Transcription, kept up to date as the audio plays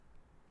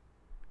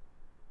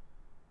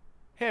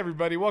Hey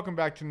everybody, welcome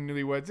back to the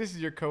Newlyweds. This is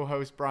your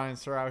co-host Bryan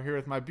Elizabeth here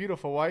with my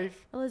beautiful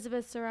wife,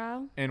 Elizabeth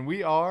Sorrell. And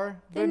we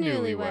are the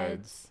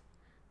Newlyweds.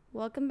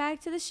 Welcome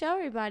back to the show,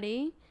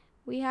 everybody.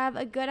 We have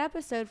a good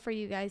episode for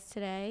you guys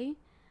today.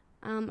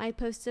 I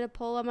posted a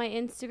poll on my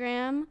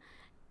Instagram,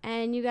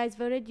 and you guys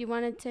voted you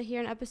wanted to hear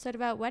an episode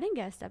about wedding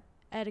guest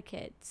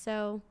etiquette.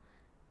 So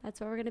that's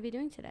what we're going to be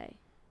doing today.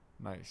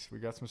 Nice. We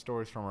got some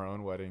stories from our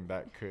own wedding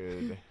that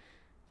could...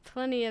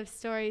 Plenty of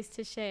stories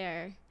to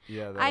share.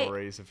 Yeah, that'll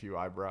raise a few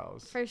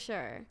eyebrows. For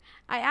sure.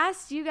 I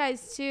asked you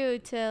guys, too,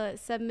 to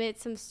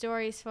submit some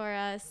stories for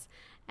us,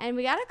 and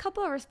we got a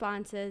couple of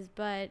responses,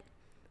 but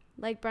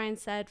like Bryan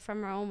said,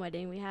 from our own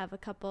wedding, we have a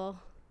couple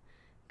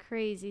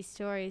crazy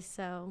stories,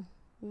 so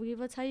we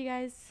will tell you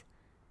guys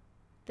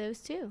those,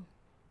 too.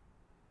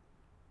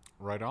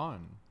 Right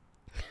on.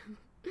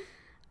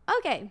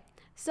 Okay,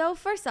 so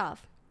first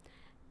off,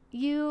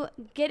 you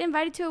get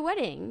invited to a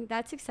wedding.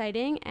 That's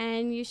exciting,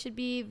 and you should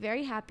be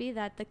very happy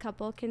that the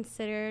couple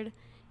considered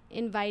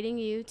inviting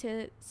you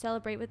to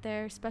celebrate with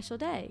their special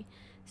day.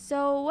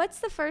 So what's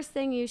the first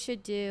thing you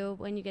should do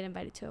when you get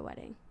invited to a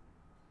wedding?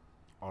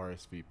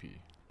 RSVP.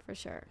 For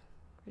sure.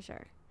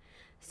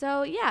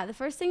 So yeah, the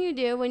first thing you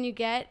do when you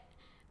get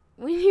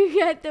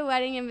the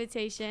wedding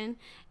invitation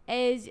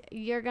is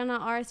you're gonna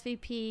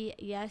RSVP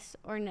yes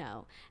or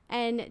no.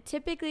 And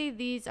typically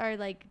these are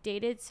like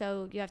dated,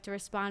 so you have to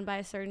respond by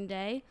a certain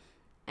day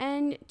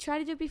and try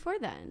to do it before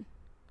then.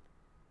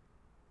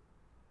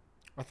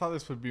 I thought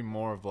this would be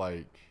more of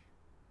like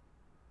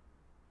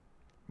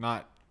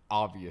not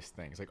obvious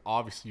things. Like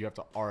obviously you have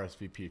to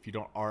RSVP. If you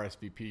don't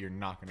RSVP, you're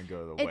not going to go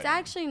to the wedding. It's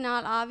actually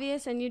not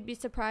obvious, and you'd be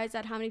surprised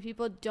at how many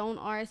people don't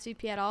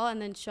RSVP at all and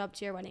then show up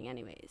to your wedding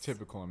anyways.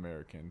 Typical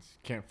Americans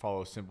can't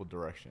follow simple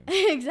directions.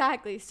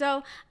 Exactly.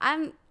 So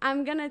I'm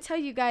going to tell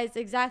you guys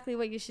exactly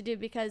what you should do,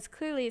 because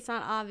clearly it's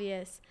not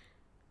obvious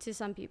to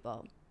some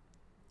people.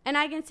 And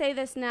I can say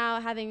this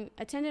now, having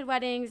attended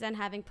weddings and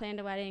having planned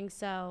a wedding,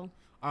 so...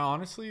 I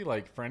honestly,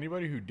 like, for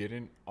anybody who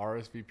didn't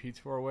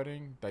RSVP to our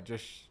wedding, that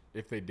just,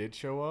 if they did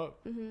show up,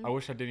 I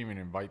wish I didn't even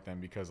invite them,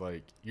 because,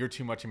 like, you're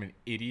too much of an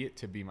idiot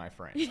to be my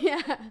friend.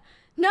 Yeah.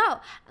 No,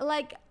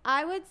 like,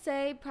 I would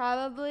say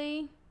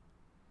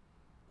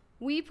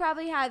we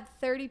probably had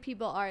 30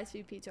 people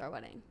RSVP to our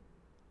wedding.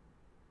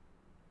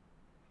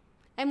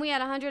 And we had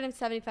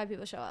 175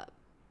 people show up.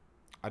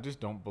 I just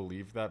don't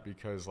believe that,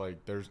 because,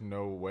 like, there's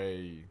no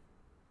way...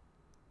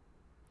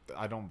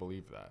 I don't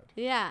believe that.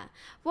 Yeah.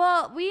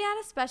 Well, we had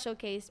a special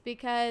case,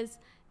 because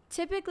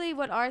typically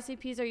what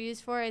RSVPs are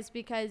used for is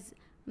because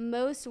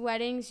most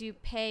weddings you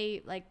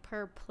pay like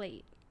per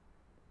plate.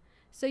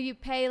 So you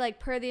pay like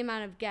per the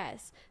amount of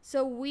guests.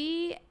 So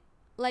we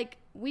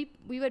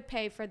would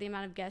pay for the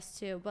amount of guests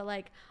too, but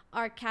like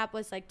our cap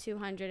was like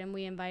 200 and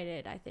we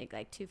invited I think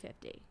like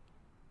 250.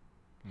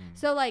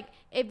 So like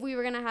if we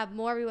were going to have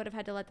more, we would have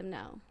had to let them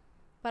know.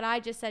 But I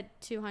just said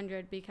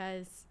 200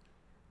 because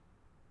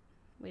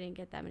we didn't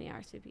get that many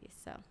RSVPs,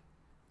 so.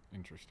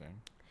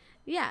 Interesting.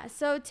 Yeah,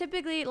 so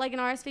typically, like an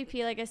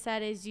RSVP, like I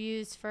said, is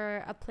used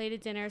for a plated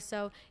dinner.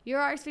 So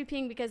you're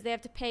RSVPing because they have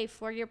to pay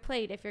for your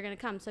plate if you're going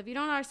to come. So if you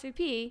don't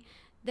RSVP,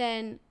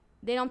 then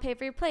they don't pay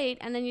for your plate,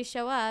 and then you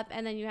show up,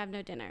 and then you have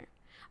no dinner.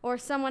 Or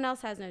someone else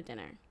has no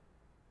dinner.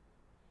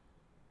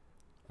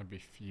 I'd be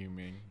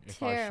fuming if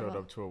Terrible. I showed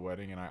up to a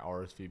wedding and I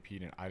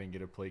RSVP'd and I didn't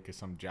get a plate because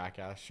some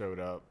jackass showed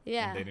up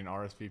and they didn't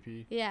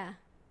RSVP. Yeah.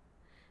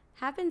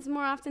 Happens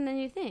more often than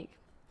you think.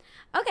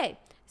 Okay,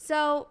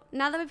 so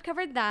now that we've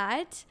covered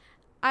that,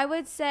 I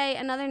would say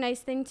another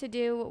nice thing to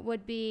do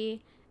would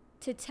be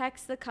to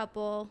text the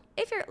couple.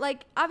 If you're,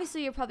 like,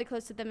 obviously you're probably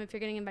close to them if you're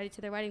getting invited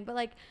to their wedding, but,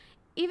 like,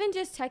 even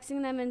just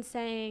texting them and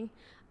saying,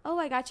 oh,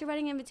 I got your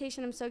wedding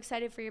invitation. I'm so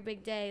excited for your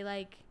big day.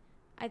 Like,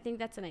 I think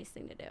that's a nice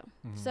thing to do.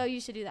 So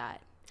you should do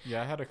that.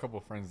 Yeah, I had a couple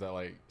friends that,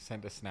 like,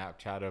 sent a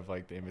Snapchat of,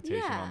 like, the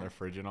invitation on their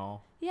fridge and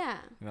all. Yeah.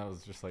 And that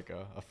was just, like,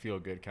 a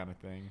feel-good kind of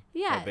thing.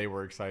 Yeah. That they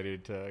were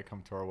excited to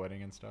come to our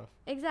wedding and stuff.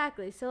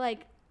 Exactly. So,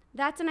 like,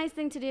 that's a nice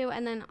thing to do.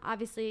 And then,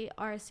 obviously,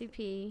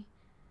 RSVP.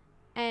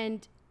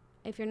 And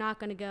if you're not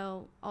going to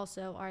go,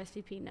 also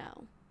RSVP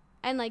no.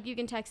 And, like, you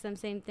can text them,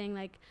 same thing,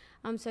 like,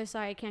 I'm so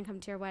sorry I can't come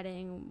to your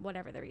wedding,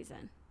 whatever the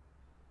reason.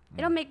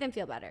 It'll make them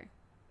feel better.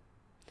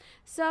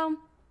 So...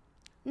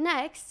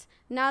 next,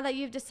 now that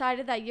you've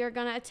decided that you're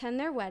going to attend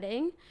their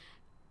wedding,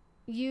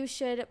 you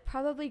should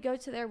probably go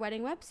to their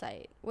wedding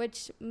website,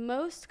 which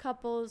most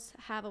couples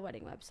have a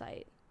wedding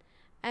website.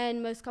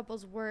 And most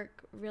couples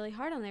work really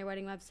hard on their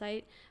wedding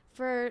website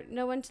for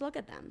no one to look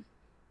at them.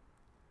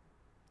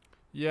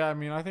 Yeah, I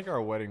mean, I think our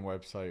wedding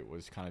website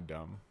was kind of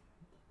dumb.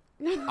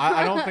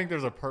 I don't think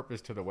there's a purpose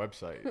to the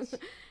websites.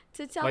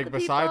 To tell like, the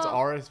besides people,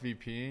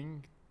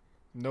 RSVPing...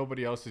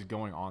 nobody else is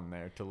going on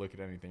there to look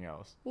at anything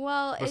else.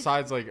 Well,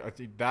 besides like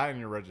that and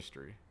your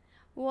registry.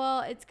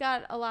 Well, it's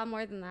got a lot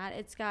more than that.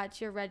 It's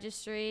got your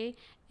registry.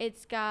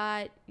 It's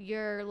got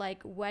your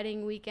like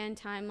wedding weekend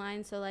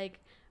timeline. So like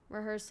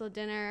rehearsal,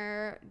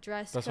 dinner,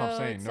 dress code. That's what I'm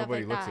saying.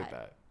 Nobody like looks at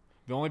that.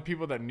 The only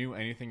people that knew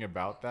anything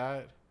about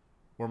that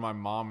were my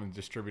mom and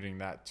distributing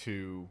that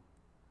to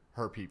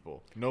her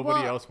people.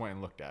 Nobody else went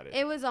and looked at it.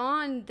 It was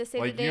on the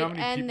save the date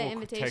and the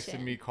invitation.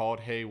 Texted me,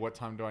 called, hey, what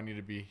time do I need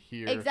to be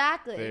here?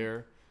 Exactly.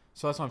 There.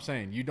 So that's what I'm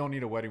saying. You don't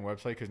need a wedding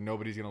website because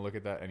nobody's going to look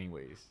at that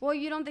anyways. Well,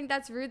 you don't think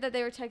that's rude that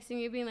they were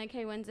texting you being like,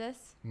 hey, when's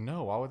this?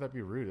 No, why would that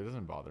be rude? It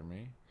doesn't bother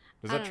me.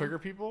 Does that trigger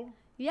people?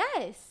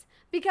 Yes,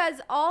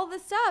 because all the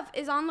stuff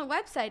is on the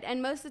website,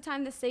 and most of the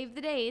time the save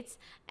the dates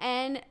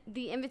and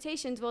the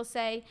invitations will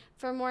say,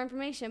 for more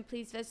information,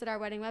 please visit our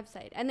wedding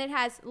website. And it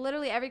has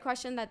literally every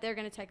question that they're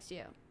going to text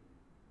you.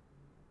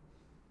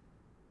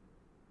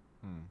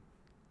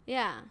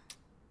 Yeah.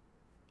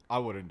 I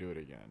wouldn't do it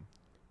again.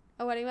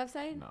 A wedding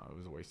website? No, it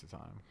was a waste of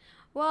time.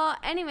 Well,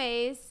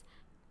 anyways,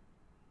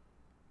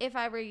 if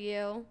I were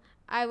you,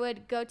 I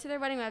would go to their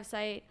wedding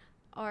website,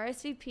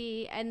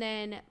 RSVP, and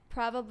then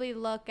probably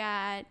look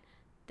at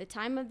the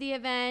time of the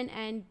event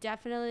and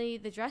definitely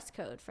the dress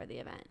code for the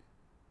event.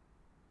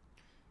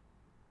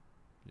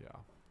 Yeah.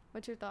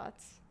 What's your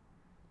thoughts?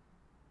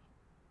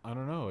 I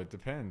don't know. It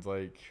depends.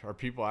 Like, are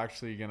people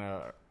actually going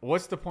to...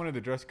 What's the point of the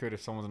dress code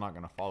if someone's not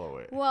going to follow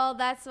it? Well,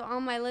 that's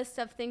on my list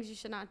of things you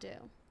should not do.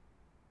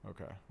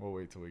 Okay. We'll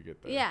wait till we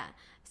get there. Yeah.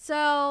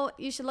 So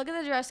you should look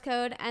at the dress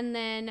code and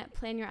then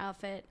plan your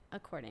outfit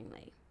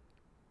accordingly.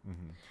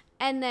 Mm-hmm.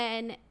 And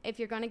then if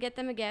you're going to get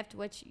them a gift,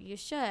 which you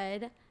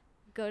should,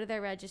 go to their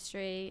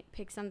registry,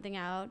 pick something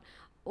out,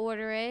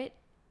 order it,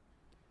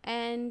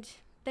 and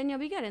then you'll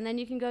be good. And then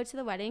you can go to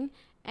the wedding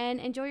and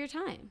enjoy your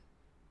time.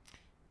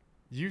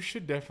 You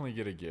should definitely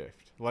get a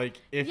gift.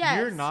 Like, if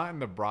you're not in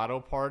the bridal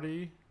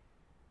party,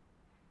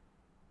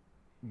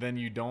 then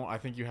you don't. I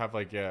think you have,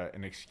 like,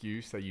 an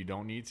excuse that you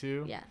don't need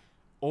to. Yeah.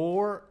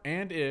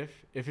 And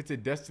if it's a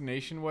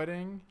destination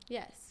wedding,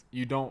 yes,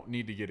 you don't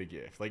need to get a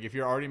gift. Like, if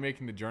you're already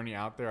making the journey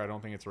out there, I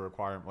don't think it's a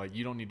requirement. Like,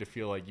 you don't need to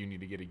feel like you need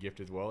to get a gift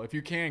as well. If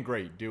you can,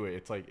 great, do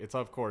it. It's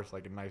of course,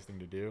 like, a nice thing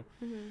to do.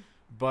 Mm-hmm.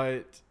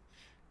 But...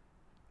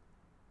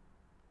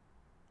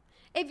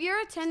 if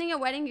you're attending a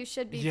wedding, you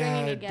should be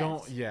bringing a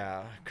gift.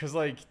 Because,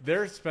 like,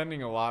 they're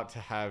spending a lot to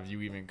have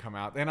you even come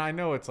out. And I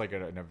know it's, like,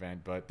 an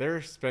event, but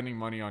they're spending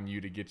money on you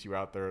to get you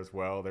out there as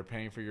well. They're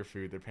paying for your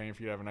food. They're paying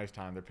for you to have a nice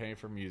time. They're paying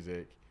for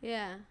music.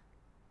 Yeah.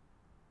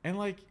 And,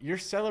 like, you're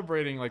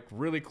celebrating, like,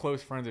 really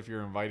close friends if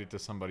you're invited to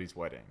somebody's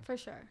wedding. For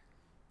sure.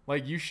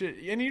 Like, you should...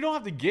 And you don't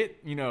have to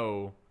get,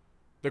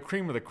 the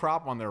cream of the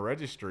crop on their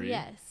registry.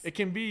 Yes. It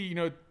can be,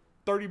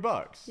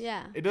 $30.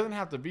 Yeah. It doesn't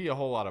have to be a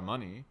whole lot of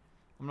money.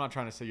 I'm not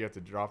trying to say you have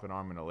to drop an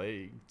arm and a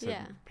leg to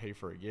pay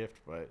for a gift,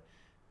 but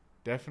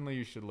definitely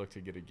you should look to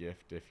get a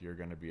gift if you're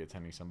going to be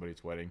attending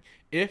somebody's wedding.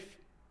 If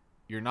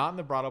you're not in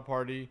the bridal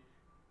party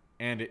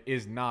and it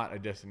is not a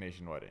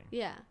destination wedding.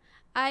 Yeah,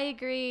 I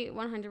agree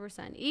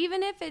 100%.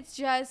 Even if it's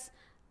just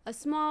a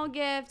small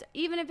gift,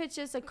 even if it's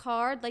just a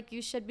card, like,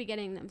 you should be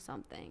getting them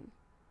something.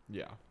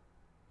 Yeah.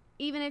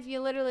 Even if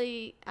you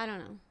literally, I don't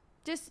know,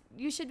 just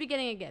you should be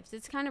getting a gift.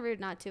 It's kind of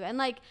rude not to.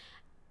 And,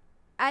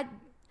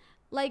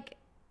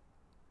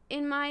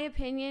 in my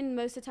opinion,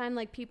 most of the time,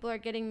 like, people are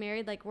getting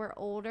married, like, we're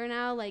older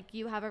now. Like,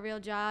 you have a real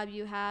job,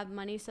 you have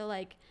money. So,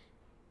 like,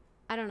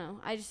 I don't know.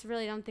 I just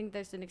really don't think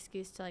there's an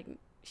excuse to, like,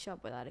 show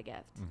up without a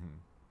gift. Mm-hmm.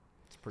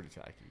 It's pretty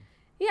tacky.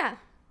 Yeah.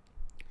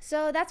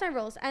 So that's my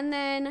rules. And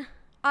then,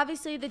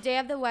 obviously, the day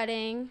of the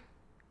wedding,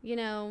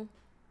 don't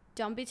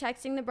be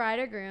texting the bride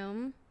or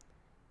groom.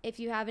 If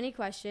you have any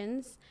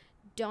questions,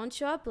 don't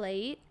show up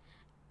late.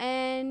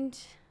 And...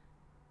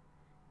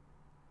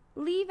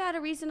 leave at a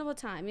reasonable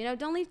time.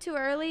 Don't leave too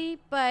early,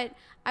 but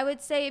I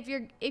would say if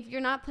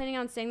you're not planning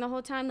on staying the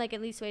whole time, like,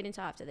 at least wait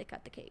until after they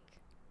cut the cake.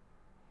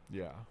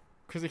 Yeah,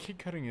 because the cake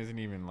cutting isn't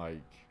even,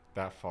 like,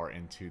 that far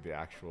into the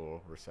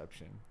actual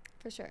reception.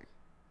 For sure.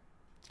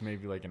 It's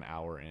maybe like an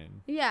hour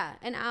in. Yeah,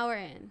 an hour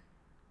in.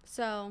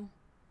 So,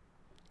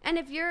 and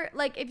if you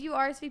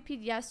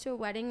RSVP'd yes to a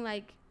wedding,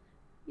 like,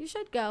 you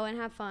should go and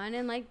have fun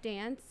and, like,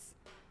 dance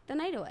the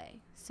night away.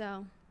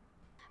 So,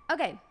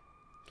 okay.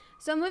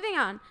 So moving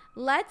on,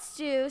 let's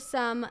do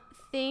some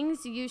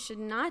things you should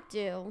not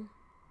do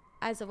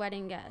as a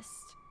wedding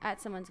guest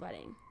at someone's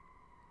wedding.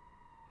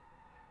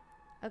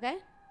 Okay?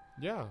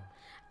 Yeah.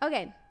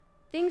 Okay,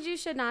 things you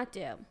should not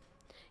do.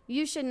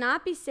 You should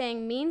not be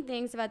saying mean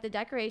things about the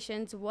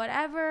decorations,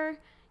 whatever,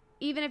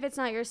 even if it's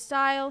not your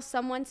style.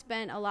 Someone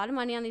spent a lot of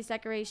money on these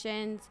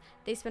decorations.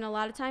 They spent a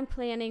lot of time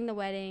planning the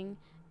wedding,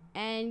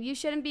 and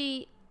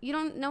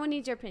no one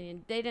needs your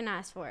opinion. They didn't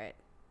ask for it.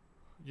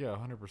 Yeah,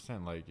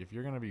 100%. Like, if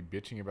you're going to be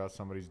bitching about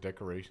somebody's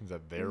decorations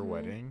at their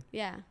wedding,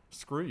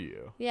 screw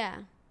you.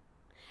 Yeah.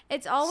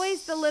 It's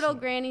always the little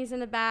grannies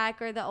in the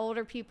back or the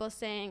older people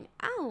saying,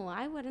 oh,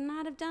 I would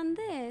not have done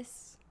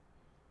this.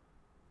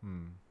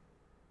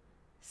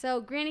 So,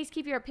 grannies,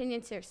 keep your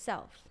opinion to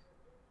yourself.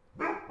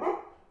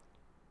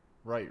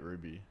 Right,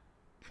 Ruby.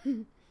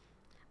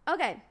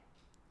 Okay.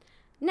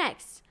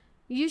 Next,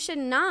 you should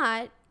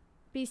not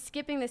be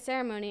skipping the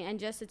ceremony and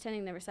just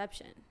attending the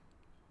reception.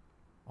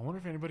 I wonder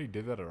if anybody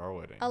did that at our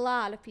wedding. A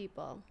lot of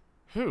people.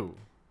 Who?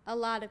 A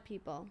lot of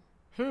people.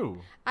 Who?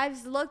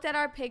 I've looked at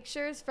our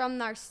pictures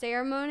from our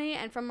ceremony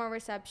and from our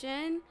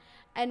reception,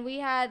 and we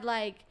had,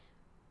 like,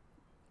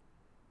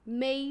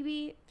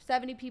 maybe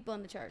 70 people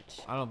in the church.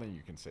 I don't think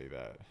you can say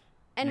that.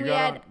 And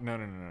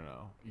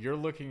No. You're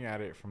looking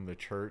at it from the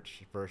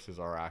church versus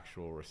our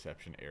actual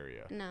reception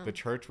area. No. The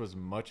church was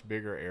much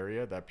bigger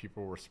area that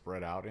people were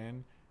spread out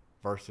in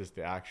versus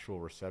the actual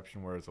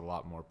reception where it's a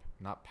lot more,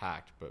 not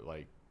packed, but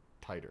like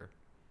tighter.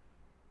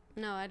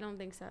 No, I don't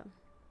think so.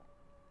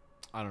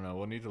 I don't know.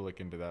 We'll need to look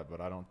into that, but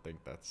I don't think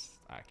that's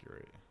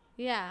accurate.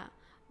 Yeah.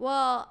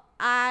 Well,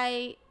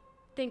 I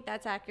think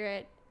that's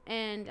accurate.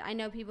 And I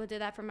know people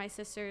did that for my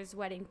sister's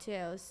wedding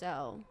too.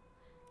 So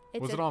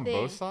it's was it on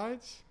both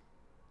sides?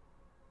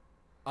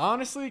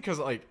 Honestly, because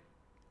like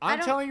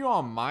I'm telling you,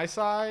 on my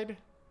side,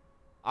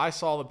 I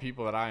saw the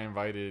people that I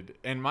invited,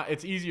 and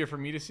it's easier for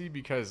me to see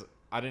because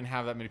I didn't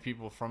have that many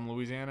people from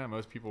Louisiana.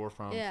 Most people were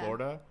from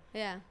Florida.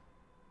 Yeah.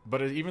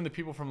 But even the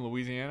people from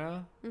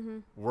Louisiana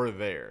were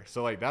there.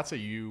 So like that's a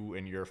you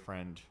and your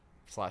friend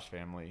 /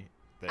 family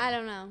thing. I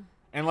don't know.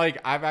 And like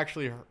I've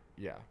actually heard,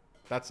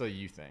 that's a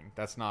you thing.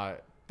 It's a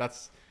common,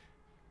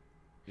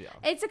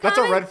 that's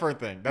a Redford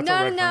thing. That's a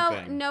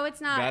Redford thing. No, it's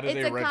not. That is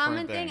it's a Redford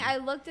common thing. I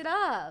looked it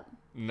up.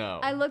 No.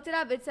 I looked it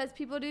up. It says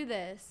people do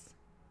this.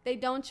 They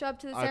don't show up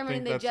to the ceremony.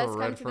 They just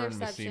come to the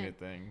reception.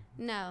 Thing.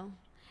 No,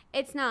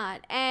 it's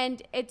not.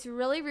 And it's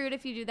really rude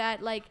if you do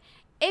that. Like,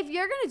 if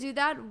you're going to do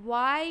that,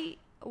 why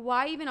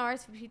even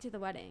RSVP to the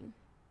wedding?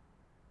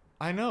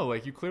 I know.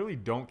 Like, you clearly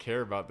don't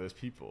care about those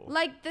people.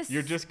 Like, this.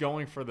 You're just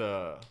going for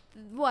the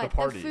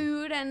party. The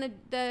food and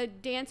the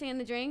dancing and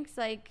the drinks?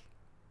 Like,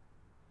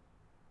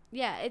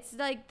 yeah, it's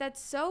like,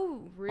 that's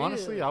so rude.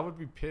 Honestly, I would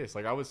be pissed.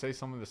 Like, I would say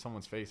something to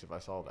someone's face if I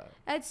saw that.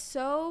 That's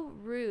so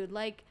rude.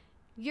 Like,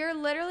 you're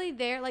literally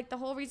there. Like, the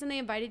whole reason they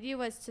invited you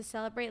was to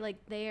celebrate,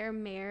 like, their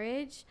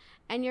marriage,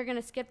 and you're going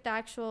to skip the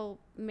actual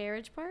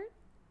marriage part?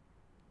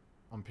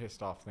 I'm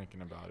pissed off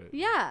thinking about it.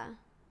 Yeah.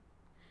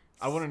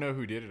 I want to know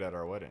who did it at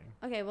our wedding.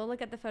 Okay, well,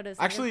 look at the photos.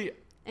 Actually,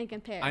 and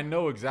compare. I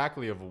know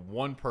exactly of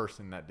one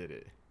person that did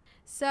it.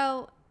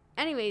 So,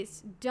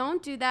 anyways,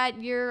 don't do that.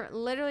 You're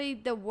literally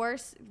the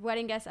worst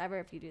wedding guest ever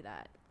if you do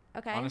that.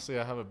 Okay? Honestly,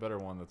 I have a better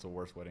one that's a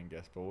worse wedding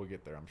guest, but we'll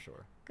get there, I'm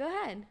sure. Go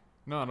ahead.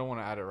 No, I don't want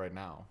to add it right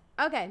now.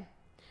 Okay.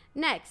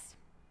 Next.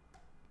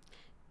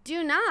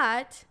 Do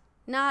not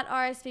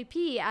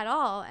RSVP at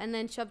all and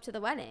then show up to the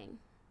wedding.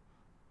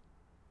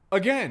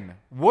 Again,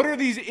 what are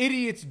these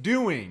idiots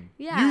doing?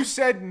 Yeah. You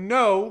said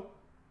no.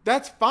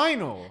 That's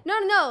final.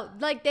 No.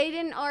 Like, they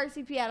didn't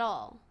RSVP at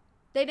all.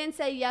 They didn't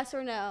say yes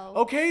or no.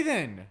 Okay,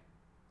 then.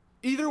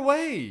 Either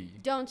way.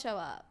 Don't show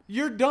up.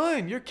 You're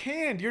done. You're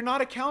canned. You're not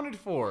accounted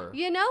for.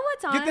 You know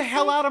what's honestly... Get the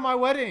hell out of my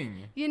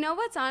wedding. You know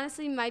what's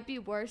honestly might be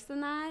worse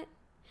than that?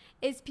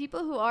 Is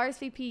people who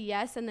RSVP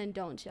yes and then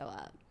don't show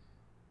up.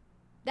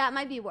 That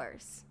might be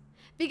worse.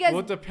 Because...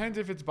 Well, it depends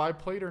if it's by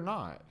plate or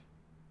not.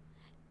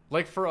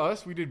 Like, for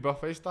us, we did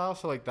buffet style,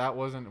 so, like, that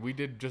wasn't... We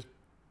did just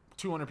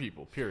 200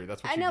 people, period.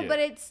 That's what you get. I know, but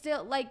it's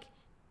still, like,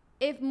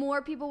 if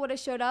more people would have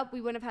showed up, we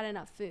wouldn't have had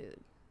enough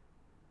food.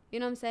 You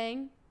know what I'm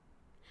saying?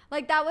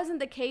 Like, that wasn't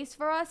the case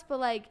for us,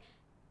 but, like,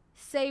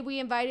 say we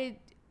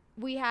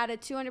had a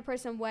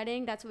 200-person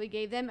wedding, that's what we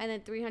gave them, and then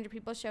 300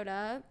 people showed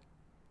up.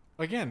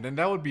 Again, then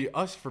that would be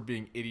us for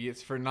being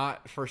idiots for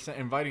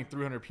inviting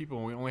 300 people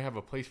when we only have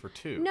a place for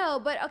 2. No,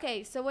 but,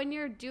 okay, so when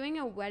you're doing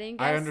a wedding...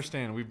 I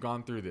understand. We've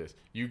gone through this.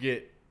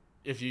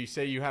 If you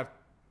say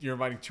you're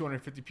inviting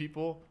 250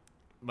 people,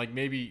 like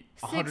maybe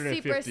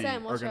 150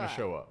 are going to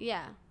show up.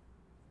 Yeah.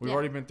 We've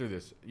already been through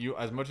this. You,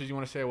 as much as you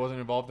want to say I wasn't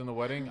involved in the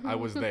wedding, I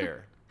was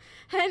there.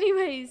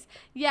 Anyways,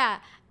 yeah,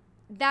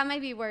 that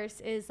might be worse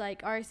is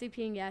like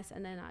RSVPing yes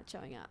and then not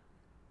showing up.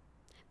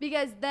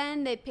 Because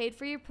then they paid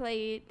for your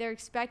plate, they're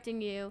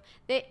expecting you.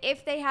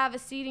 If they have a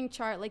seating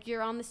chart, like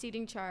you're on the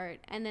seating chart,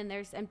 and then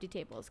there's empty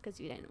tables because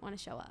you didn't want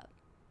to show up.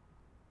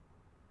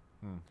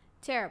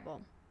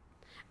 Terrible.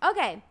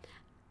 Okay,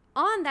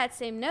 on that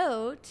same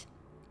note,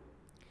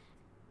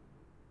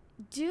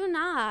 do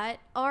not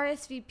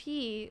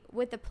RSVP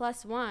with a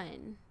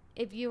 +1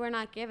 if you were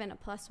not given a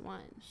 +1.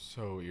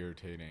 So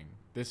irritating.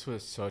 This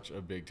was such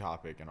a big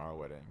topic in our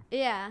wedding.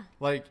 Yeah.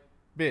 Like,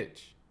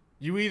 bitch,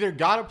 you either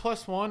got a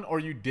 +1 or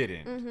you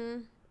didn't.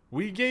 Mm-hmm.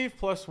 We gave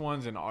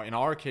 +1s in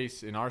our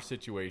case, in our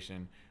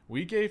situation,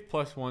 we gave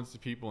 +1s to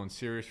people in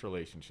serious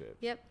relationships.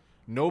 Yep.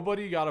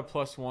 Nobody got a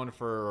 +1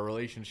 for a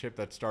relationship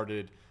that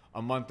started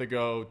a month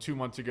ago, 2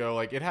 months ago.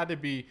 Like, it had to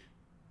be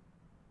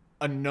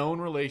a known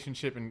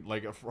relationship and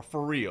like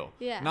for real.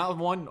 Yeah. Not a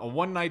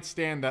one night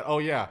stand that, oh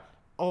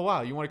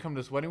wow, you want to come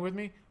to this wedding with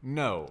me?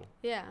 No.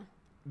 Yeah.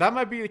 That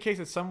might be the case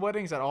at some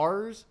weddings. At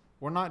ours,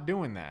 we're not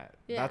doing that.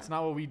 Yeah. That's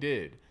not what we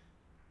did.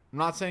 I'm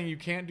not saying you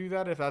can't do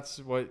that if that's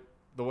what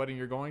the wedding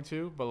you're going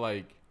to, but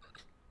like,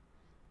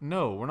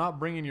 no, we're not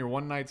bringing your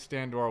one night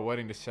stand to our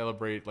wedding to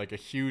celebrate like a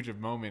huge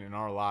moment in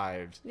our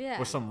lives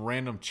with some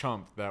random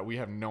chump that we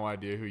have no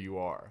idea who you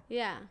are.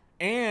 Yeah.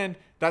 And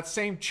that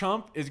same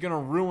chump is going to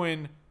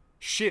ruin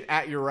shit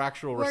at your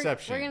actual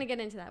reception. We're going to get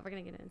into that.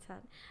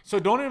 So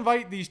don't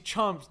invite these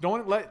chumps.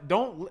 Don't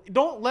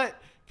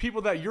let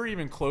people that you're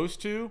even close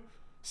to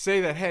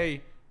say that,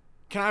 hey,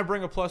 can I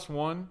bring a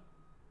 +1?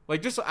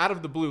 Like, just out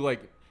of the blue,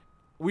 like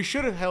we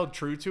should have held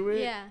true to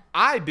it. Yeah.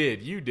 I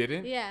did. You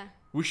didn't. Yeah.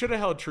 We should have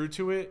held true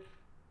to it.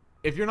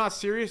 If you're not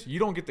serious, you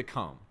don't get to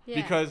come.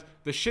 Yeah. Because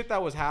the shit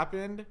that was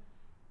happened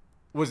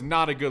was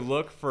not a good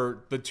look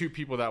for the two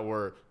people that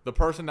were the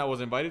person that was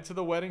invited to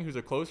the wedding, who's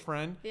a close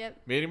friend,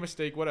 made a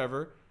mistake,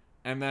 whatever,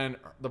 and then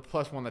the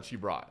plus one that she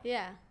brought.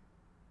 Yeah.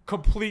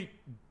 Complete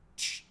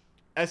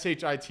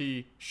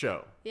SHIT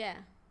show. Yeah.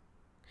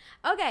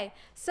 Okay,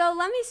 so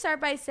let me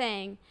start by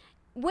saying,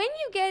 when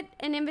you get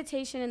an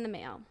invitation in the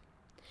mail,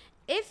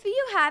 if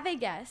you have a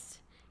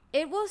guest,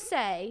 it will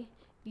say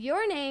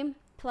your name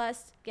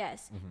plus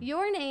guest,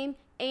 your name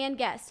and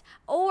guest.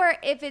 Or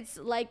if it's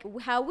like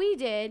how we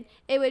did,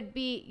 it would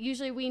be,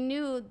 usually we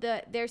knew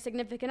their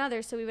significant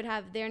others, so we would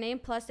have their name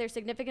plus their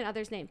significant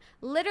other's name.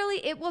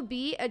 Literally, it will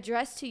be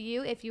addressed to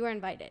you if you are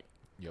invited.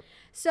 Yep.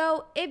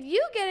 So if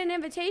you get an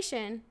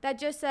invitation that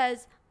just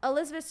says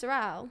Elizabeth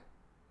Sorrell,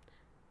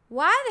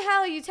 why the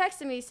hell are you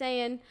texting me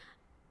saying,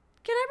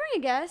 can I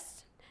bring a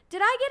guest?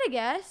 Did I get a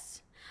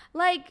guest?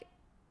 Like,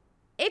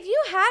 if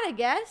you had a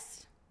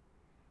guest,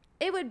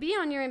 it would be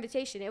on your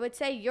invitation. It would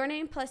say your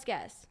name plus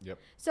guest. Yep.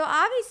 So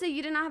obviously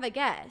you did not have a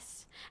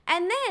guest.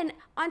 And then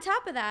on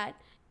top of that,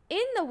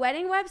 in the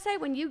wedding website,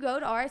 when you go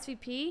to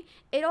RSVP,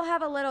 it'll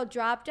have a little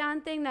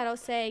drop-down thing that'll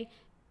say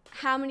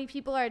how many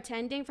people are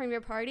attending from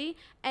your party.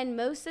 And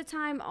most of the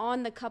time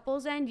on the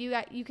couple's end,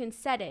 you can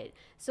set it.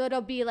 So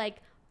it'll be like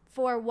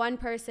for one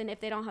person if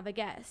they don't have a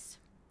guest.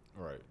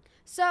 Right.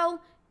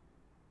 So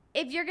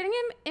if you're getting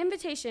an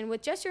invitation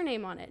with just your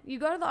name on it, you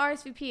go to the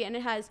RSVP and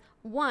it has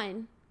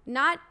one,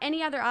 not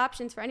any other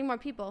options for any more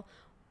people,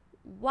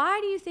 why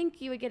do you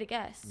think you would get a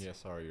guest? Yeah,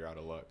 sorry, you're out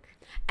of luck.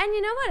 And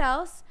you know what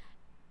else?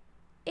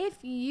 If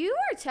you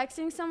are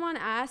texting someone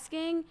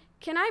asking,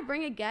 can I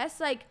bring a guest?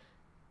 Like,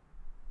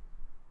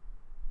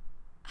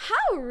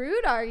 how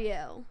rude are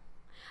you?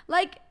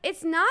 Like,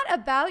 it's not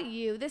about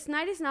you. This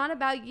night is not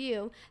about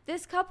you.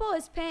 This couple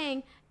is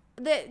paying,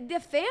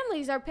 the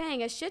families are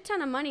paying a shit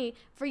ton of money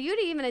for you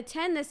to even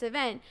attend this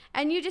event.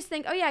 And you just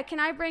think, oh, yeah, can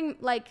I bring,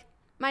 like,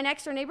 my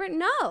next door neighbor?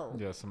 No.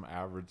 Yeah, some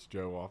average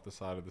Joe off the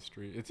side of the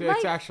street. It's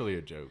actually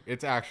a joke.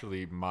 It's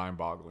actually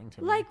mind-boggling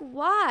to me. Like,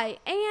 why?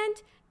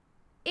 And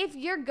if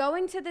you're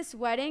going to this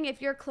wedding,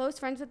 if you're close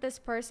friends with this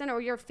person or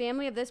you're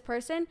family of this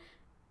person,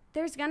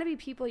 there's going to be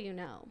people you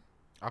know.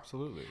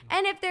 Absolutely.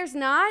 And if there's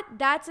not,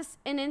 that's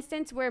an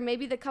instance where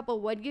maybe the couple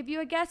would give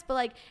you a guest. But,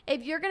 like,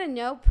 if you're going to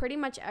know pretty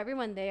much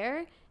everyone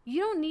there, you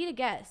don't need a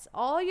guest.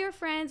 All your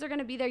friends are going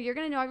to be there. You're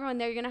going to know everyone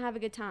there. You're going to have a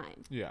good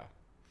time. Yeah.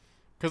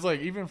 Because, like,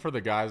 even for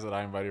the guys that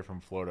I invited from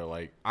Florida,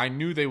 like, I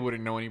knew they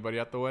wouldn't know anybody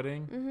at the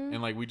wedding. Mm-hmm.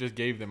 And, like, we just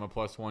gave them a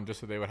 +1 just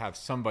so they would have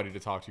somebody to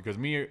talk to. Because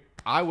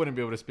I wouldn't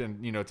be able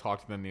to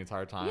talk to them the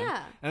entire time.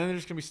 Yeah. And then they're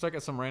just going to be stuck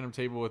at some random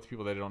table with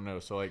people they don't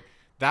know. So, like,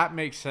 that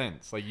makes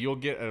sense. Like, you'll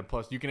get a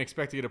plus. You can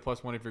expect to get a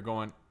 +1 if you're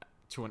going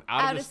to an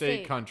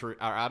out-of-the-state country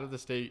or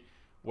out-of-the-state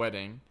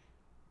wedding.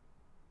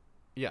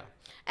 Yeah.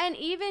 And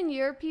even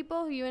your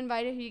people who you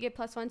invited who you get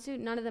 +1 to,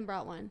 none of them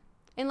brought one.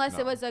 Unless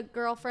it was a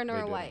girlfriend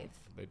or a wife.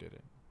 They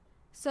didn't.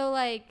 So,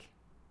 like,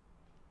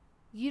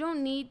 you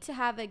don't need to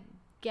have a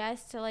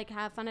guest to, like,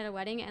 have fun at a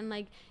wedding. And,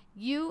 like,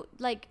 you,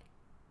 like,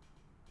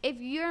 if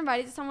you're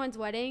invited to someone's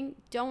wedding,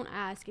 don't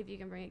ask if you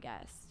can bring a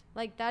guest.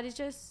 Like, that is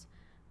just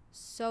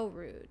so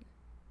rude.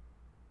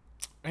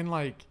 And,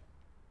 like,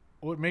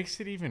 what makes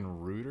it even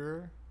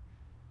ruder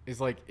is,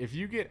 like, if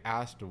you get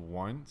asked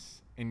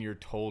once and you're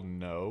told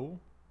no.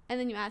 And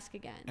then you ask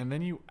again. And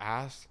then you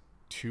ask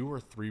 2 or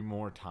 3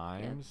 more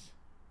times.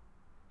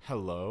 Yep.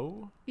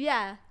 Hello?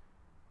 Yeah.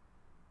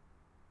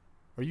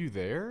 Are you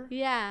there?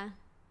 Yeah.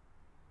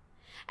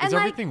 Is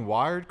everything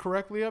wired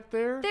correctly up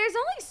there? There's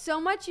only so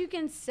much you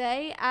can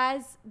say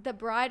as the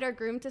bride or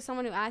groom to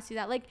someone who asks you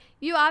that. Like,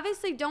 you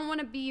obviously don't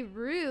want to be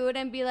rude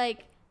and be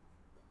like,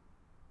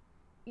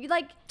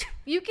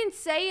 you can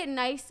say it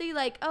nicely,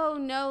 like, oh,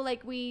 no,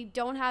 like, we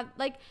don't have,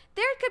 like,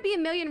 there could be a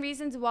million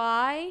reasons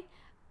why.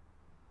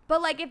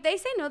 But, like, if they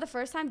say no the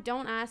first time,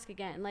 don't ask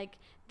again. Like,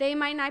 they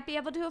might not be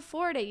able to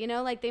afford it,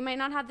 like, they might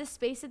not have the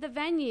space at the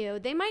venue.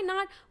 They might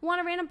not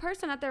want a random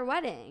person at their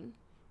wedding.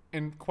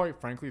 And quite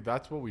frankly,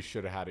 that's what we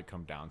should have had it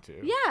come down to.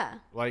 Yeah.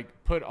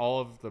 Like, put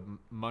all of the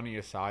money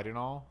aside and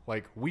all.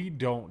 Like, we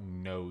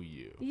don't know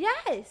you.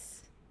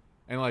 Yes.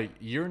 And, like,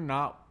 you're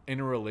not in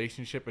a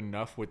relationship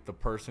enough with the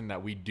person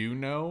that we do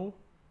know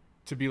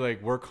to be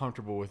like, we're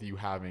comfortable with you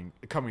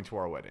coming to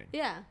our wedding.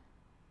 Yeah.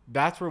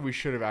 That's where we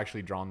should have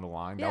actually drawn the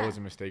line. Yeah. That was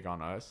a mistake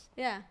on us.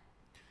 Yeah.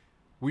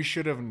 We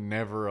should have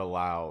never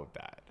allowed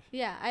that.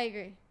 Yeah, I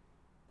agree.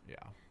 Yeah.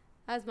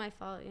 That was my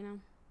fault,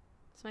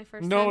 It's my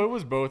first time. No, it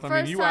was both.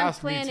 I mean, you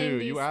asked me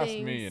too. You asked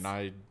me, and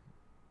I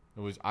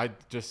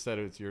just said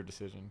it's your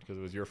decision because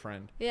it was your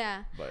friend.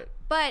 Yeah.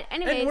 But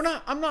anyways.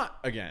 And I'm not,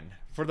 again,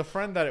 for the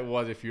friend that it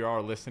was, if you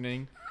are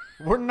listening,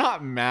 we're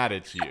not mad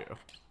at you.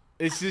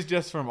 It's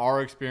just from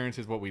our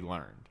experiences what we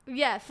learned.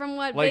 Yeah, from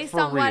what, like, based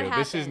on what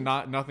happened. This is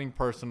nothing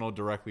personal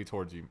directly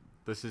towards you.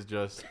 This is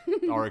just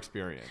our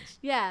experience.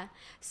 Yeah.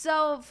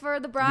 So for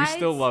the brides, we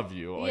still love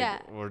you. Like, yeah.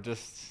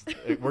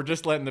 We're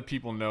just letting the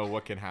people know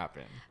what can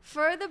happen.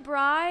 For the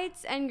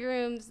brides and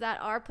grooms that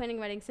are planning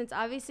weddings, since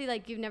obviously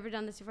like you've never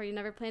done this before, you've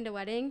never planned a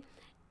wedding,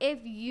 if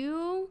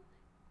you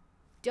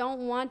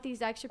don't want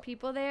these extra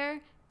people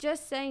there,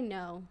 just say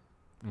no.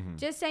 Mm-hmm.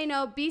 Just say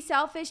no. Be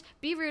selfish.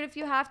 Be rude if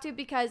you have to,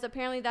 because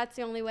apparently that's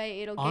the only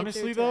way it'll get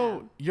honestly through to though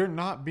them. You're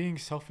not being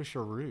selfish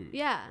or rude.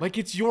 Yeah, like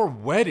it's your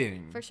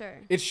wedding. For sure.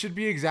 It should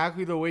be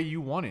exactly the way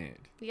you want it.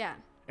 Yeah.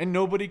 And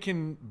nobody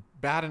can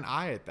bat an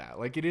eye at that.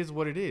 Like, it is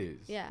what it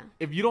is. Yeah.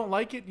 If you don't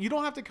like it, you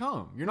don't have to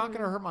come. You're not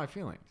going to hurt my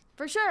feelings.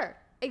 For sure.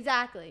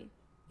 Exactly.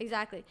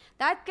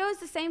 That goes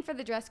the same for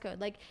the dress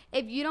code. Like,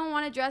 if you don't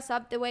want to dress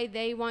up the way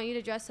they want you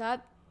to dress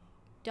up,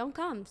 don't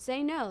come.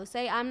 Say no.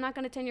 Say, I'm not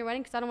going to attend your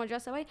wedding because I don't want to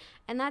dress that way.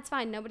 And that's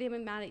fine. Nobody will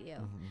be mad at you.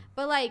 Mm-hmm.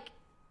 But, like,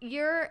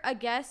 you're a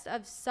guest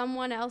of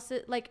someone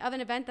else's, like, of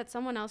an event that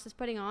someone else is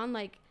putting on.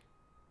 Like,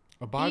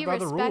 abide by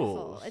the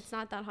rules. It's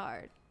not that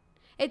hard.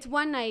 It's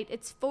one night.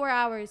 It's 4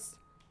 hours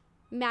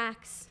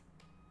max.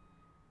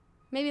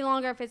 Maybe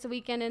longer if it's a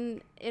weekend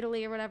in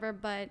Italy or whatever.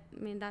 But,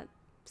 I mean, that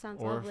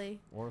sounds lovely.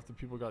 Or if the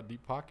people got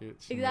deep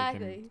pockets.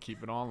 Exactly. And they can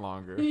keep it on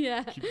longer.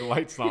 Yeah. Keep the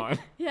lights on.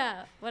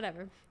 Yeah,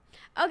 whatever.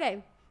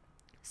 Okay.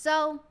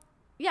 So,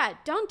 yeah,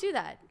 don't do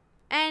that.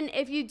 And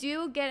if you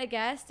do get a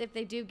guest, if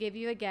they do give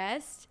you a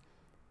guest,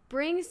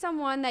 bring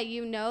someone that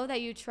you know,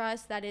 that you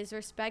trust, that is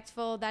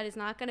respectful, that is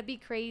not going to be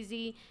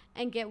crazy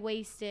and get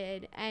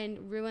wasted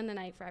and ruin the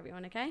night for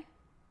everyone, okay?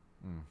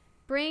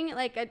 Bring,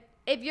 like,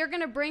 if you're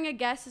going to bring a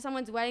guest to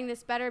someone's wedding,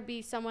 this better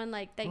be someone,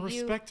 like, that a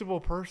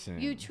respectable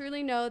person. You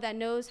truly know, that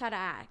knows how to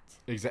act.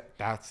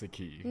 That's the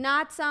key.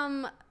 Not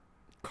some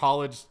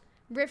college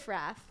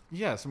riffraff.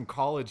 Yeah, some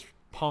college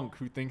punk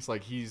who thinks,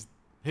 like, his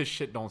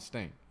shit don't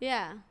stink.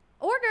 Yeah.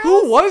 Or girls.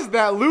 Who was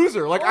that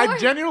loser? Like, I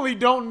genuinely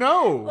don't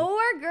know.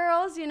 Or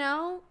girls, you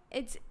know.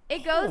 It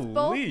goes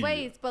both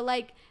ways. But,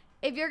 like,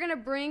 if you're going to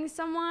bring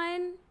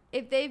someone,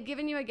 if they've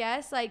given you a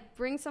guest, like,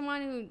 bring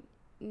someone who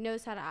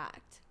knows how to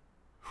act.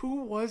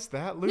 Who was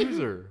that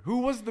loser? Who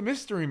was the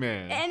mystery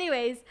man?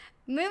 Anyways,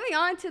 moving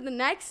on to the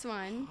next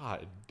one.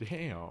 God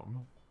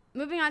damn.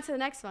 Moving on to the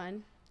next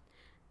one.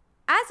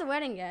 As a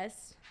wedding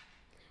guest,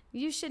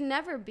 you should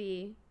never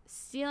be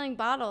stealing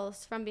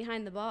bottles from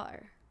behind the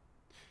bar.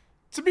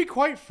 To be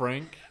quite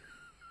frank,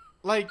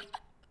 like,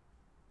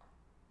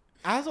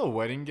 as a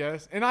wedding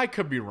guest, and I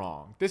could be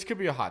wrong. This could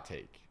be a hot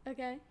take.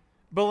 Okay.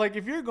 But, like,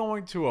 if you're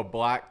going to a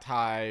black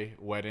tie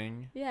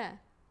wedding. Yeah.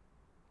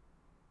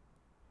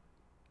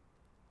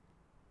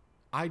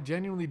 I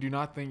genuinely do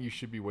not think you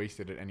should be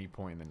wasted at any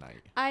point in the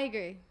night. I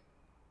agree.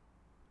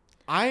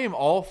 I am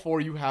all for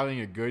you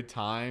having a good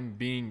time,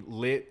 being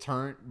lit,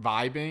 turned,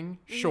 vibing.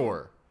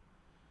 Sure.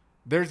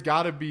 There's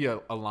got to be a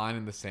line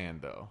in the sand,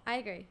 though. I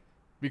agree.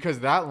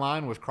 Because that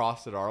line was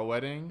crossed at our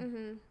wedding.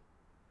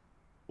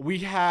 Mm-hmm. We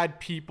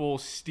had people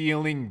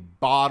stealing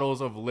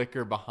bottles of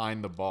liquor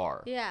behind the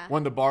bar. Yeah.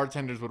 When the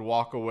bartenders would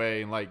walk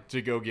away and, like,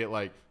 to go get,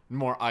 like,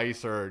 more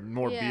ice or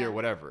more beer,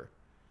 whatever.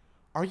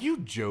 Are you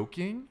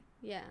joking?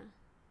 Yeah.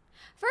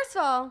 First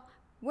of all,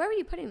 where were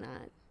you putting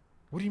that?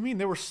 What do you mean?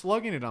 They were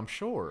slugging it, I'm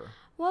sure.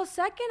 Well,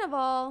 second of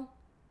all,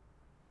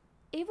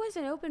 it was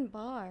an open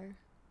bar.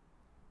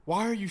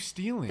 Why are you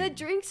stealing? The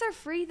drinks are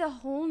free the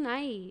whole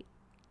night.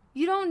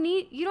 You don't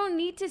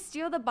need to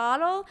steal the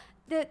bottle.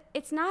 The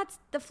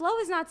flow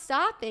is not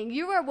stopping.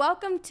 You are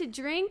welcome to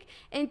drink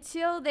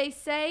until they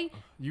say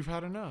you've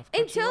had enough.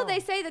 Until they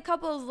say the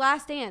couple's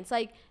last dance.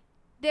 Like,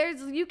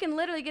 you can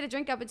literally get a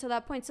drink up until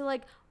that point. So,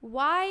 like,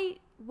 why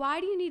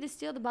do you need to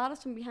steal the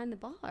bottles from behind the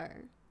bar?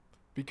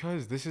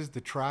 Because this is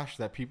the trash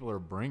that people are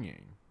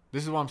bringing.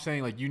 This is what I'm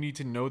saying. Like, you need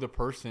to know the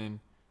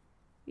person.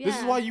 Yeah. This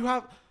is why you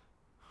have.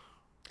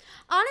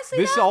 Honestly,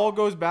 this all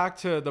goes back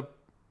to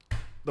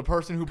the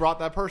person who brought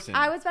that person.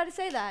 I was about to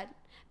say that.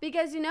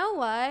 Because you know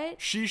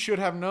what? She should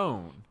have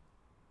known.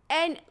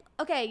 And,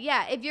 okay,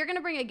 yeah, if you're going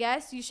to bring a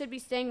guest, you should be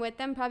staying with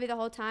them probably the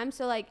whole time.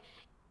 So, like,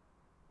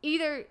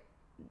 either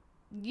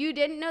you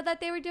didn't know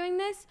that they were doing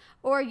this,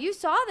 or you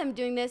saw them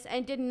doing this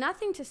and did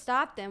nothing to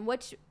stop them,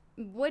 which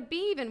would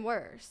be even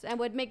worse and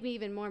would make me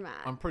even more mad.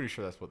 I'm pretty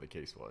sure that's what the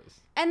case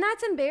was. And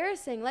that's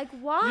embarrassing. Like,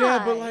 why?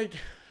 Yeah, but, like,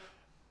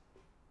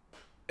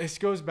 it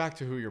goes back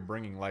to who you're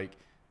bringing. Like,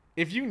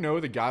 if you know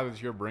the guy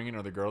that you're bringing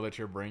or the girl that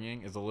you're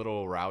bringing is a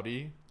little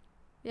rowdy,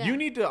 you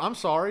need to, I'm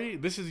sorry,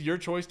 this is your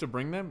choice to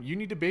bring them. You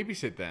need to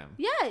babysit them.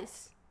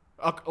 Yes.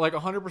 Like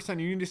 100%.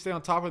 You need to stay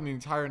on top of them the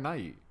entire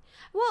night.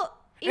 Well,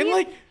 and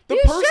like the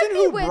person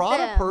who brought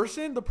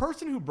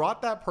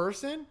that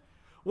person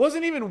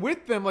wasn't even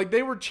with them. Like,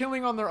 they were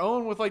chilling on their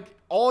own with, like,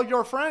 all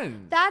your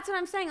friends. That's what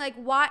I'm saying. Like,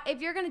 why,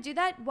 if you're going to do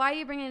that, why are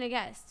you bringing a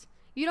guest?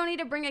 You don't need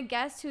to bring a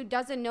guest who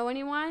doesn't know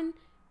anyone,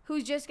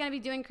 who's just going to be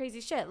doing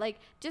crazy shit. Like,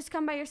 just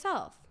come by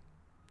yourself.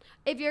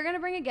 If you're going to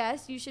bring a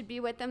guest, you should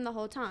be with them the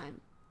whole time.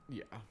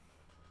 Yeah.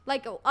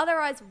 Like,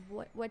 otherwise,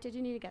 what did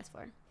you need a guest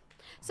for?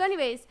 So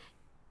anyways,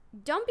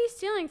 don't be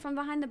stealing from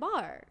behind the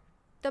bar.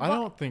 I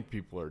don't think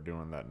people are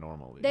doing that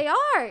normally. They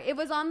are. It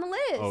was on the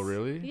list. Oh,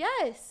 really?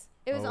 Yes.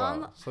 It was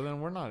on. So then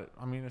we're not.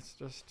 I mean, it's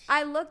just.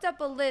 I looked up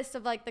a list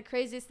of like the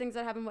craziest things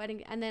that happened at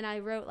wedding, and then I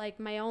wrote like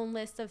my own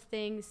list of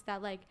things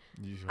that like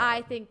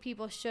I think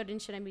people should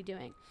and shouldn't be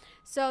doing.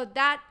 So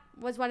that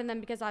was one of them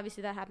because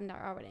obviously that happened at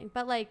our wedding.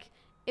 But like,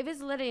 it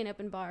was literally an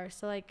open bar,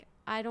 so like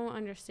I don't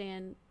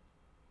understand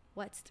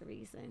what's the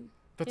reason.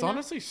 That's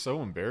honestly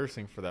so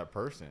embarrassing for that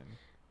person.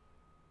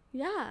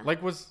 Yeah.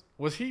 Like, was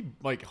he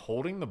like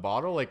holding the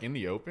bottle like in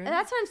the open? And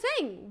that's what I'm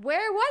saying.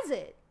 Where was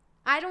it?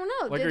 I don't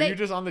know. Like, are you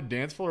just on the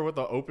dance floor with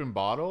the open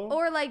bottle?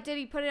 Or, like, did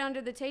he put it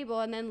under the table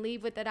and then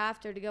leave with it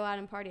after to go out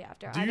and party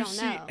after? I don't know. Do you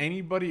see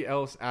anybody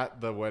else at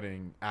the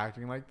wedding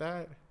acting like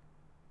that?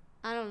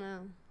 I don't know.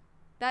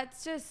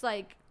 That's just,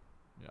 like...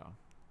 Yeah.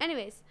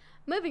 Anyways,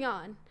 moving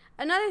on.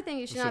 Another thing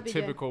you should not be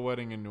doing... It's a typical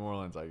wedding in New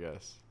Orleans, I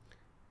guess.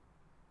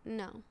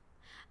 No.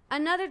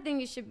 Another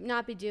thing you should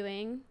not be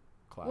doing,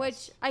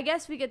 which I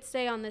guess we could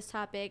stay on this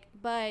topic,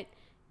 but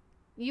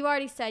you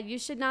already said you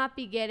should not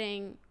be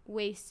getting...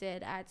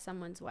 wasted at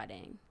someone's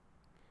wedding.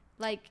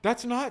 Like,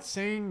 that's not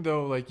saying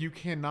though like you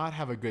cannot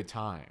have a good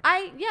time.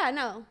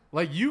 No,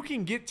 like you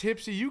can get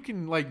tipsy, you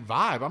can like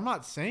vibe, I'm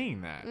not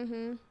saying that.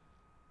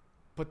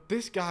 But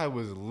this guy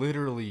was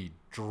literally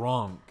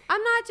drunk.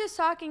 I'm not just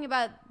talking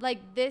about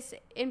like this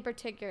in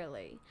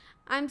particularly.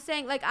 I'm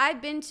saying like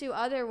I've been to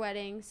other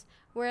weddings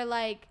where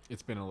like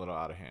it's been a little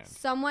out of hand.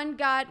 Someone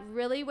got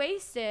really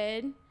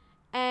wasted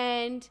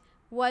and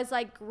was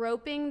like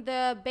groping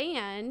the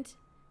band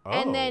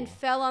and then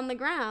fell on the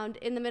ground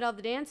in the middle of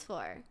the dance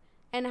floor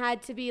and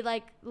had to be,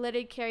 like,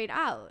 literally carried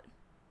out.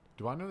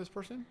 Do I know this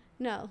person?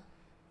 No.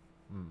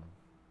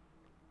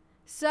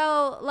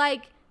 So,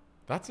 like...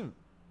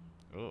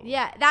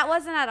 Yeah, that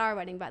wasn't at our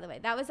wedding, by the way.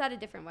 That was at a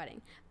different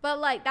wedding. But,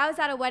 like, that was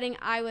at a wedding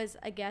I was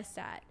a guest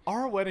at.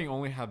 Our wedding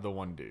only had the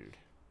one dude.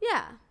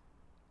 Yeah.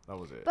 That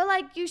was it. But,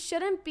 like, you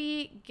shouldn't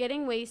be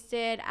getting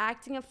wasted,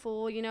 acting a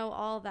fool, you know,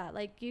 all of that.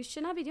 Like, you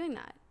should not be doing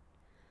that.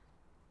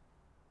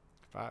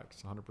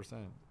 Facts,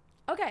 100%.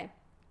 Okay.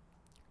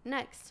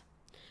 Next.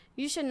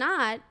 You should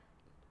not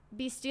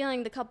be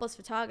stealing the couple's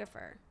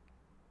photographer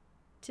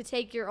to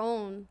take your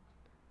own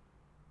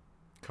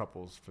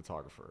couple's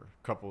photographer,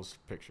 couple's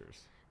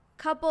pictures.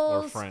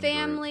 Couples,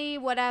 family,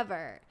 group.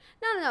 Whatever.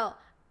 No.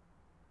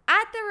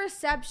 At the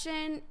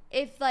reception,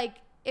 if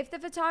the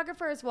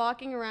photographer is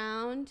walking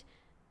around,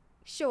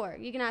 sure,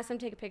 you can ask them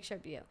to take a picture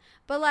of you.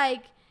 But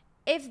like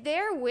if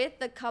they're with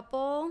the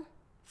couple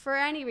for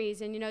any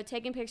reason, you know,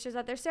 taking pictures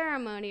at their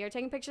ceremony or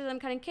taking pictures of them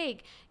cutting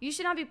cake, you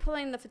should not be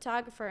pulling the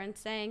photographer and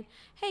saying,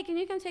 hey, can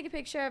you come take a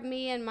picture of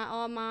me and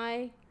all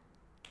my,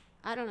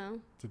 I don't know.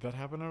 Did that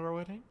happen at our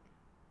wedding?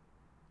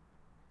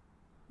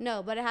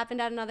 No, but it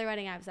happened at another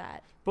wedding I was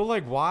at. But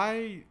like,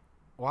 why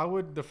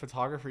would the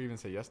photographer even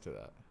say yes to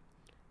that?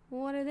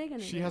 What are they going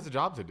to do? She has a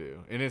job to do,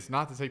 and it's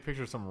not to take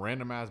pictures of some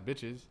random ass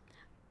bitches.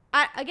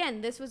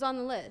 Again, this was on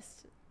the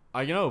list.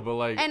 I know, but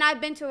like, and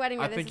I've been to a wedding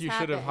where I think you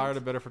should have hired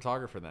a better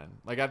photographer then.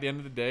 Like at the end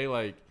of the day,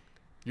 like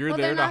you're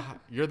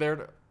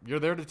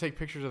there to take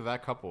pictures of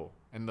that couple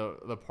and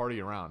the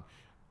party around.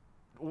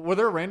 Were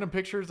there random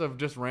pictures of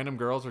just random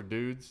girls or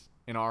dudes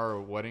in our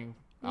wedding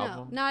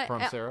album? No, not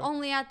from Sarah?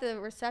 Only at the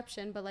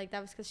reception, but like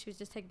that was because she was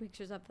just taking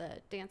pictures of the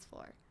dance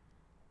floor.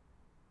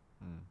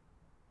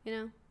 You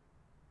know?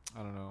 I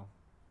don't know.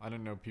 I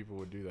didn't know people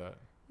would do that.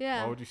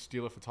 Yeah. Why would you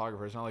steal a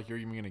photographer? It's not like you're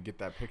even going to get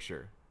that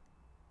picture.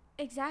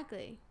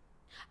 Exactly.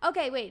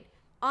 Okay, wait.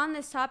 On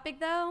this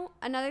topic, though,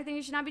 another thing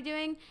you should not be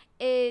doing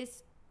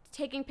is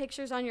taking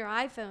pictures on your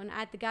iPhone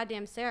at the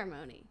goddamn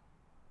ceremony.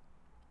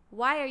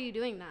 Why are you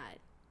doing that?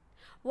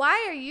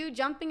 Why are you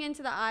jumping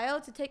into the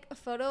aisle to take a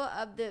photo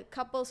of the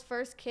couple's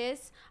first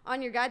kiss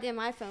on your goddamn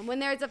iPhone when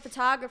there's a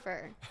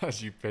photographer?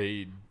 As you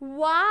paid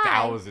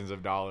thousands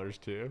of dollars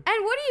to. And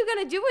what are you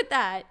going to do with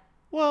that?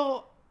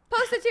 Well,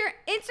 post it to your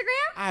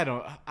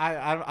Instagram?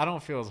 I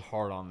don't feel as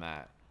hard on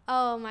that.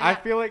 Oh my God. I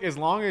feel like as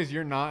long as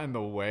you're not in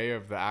the way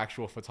of the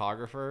actual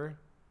photographer,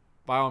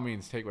 by all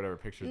means take whatever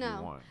pictures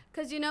you want.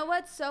 Because you know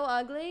what's so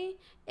ugly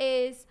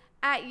is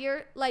at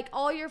your like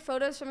all your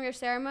photos from your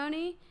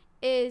ceremony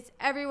is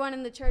everyone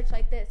in the church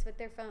like this with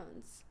their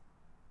phones.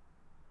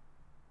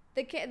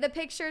 The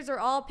pictures are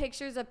all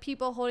pictures of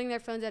people holding their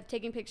phones up,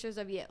 taking pictures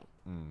of you.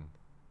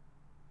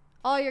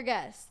 All your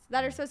guests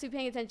that are supposed to be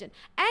paying attention.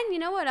 And you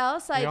know what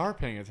else? Like, they are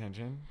paying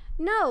attention.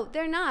 No,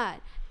 they're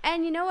not.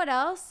 And you know what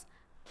else?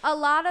 A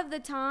lot of the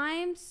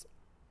times,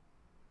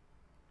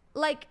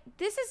 like,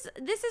 this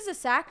is a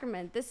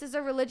sacrament. This is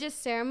a religious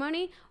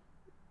ceremony.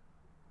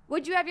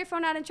 Would you have your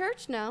phone out in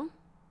church? No.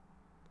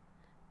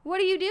 What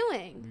are you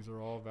doing? These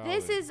are all valid.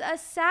 This is a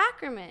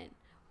sacrament.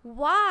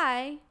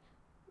 Why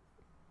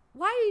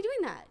are you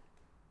doing that?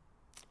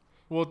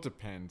 Well, it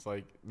depends.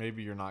 Like,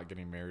 maybe you're not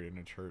getting married in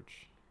a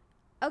church.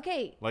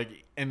 Okay.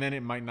 Like, and then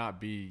it might not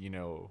be, you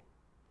know.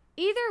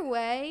 Either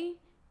way,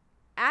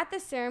 at the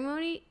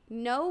ceremony,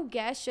 no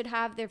guest should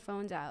have their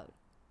phones out.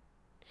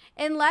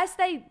 Unless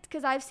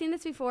because I've seen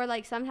this before,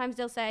 like sometimes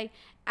they'll say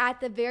at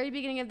the very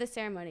beginning of the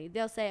ceremony,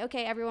 they'll say,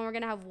 okay, everyone, we're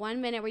going to have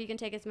 1 minute where you can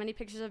take as many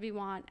pictures as you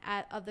want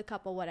of the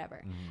couple,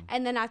 whatever.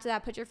 And then after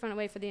that, put your phone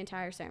away for the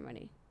entire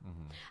ceremony.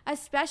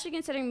 Especially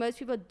considering most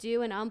people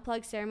do an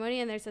unplugged ceremony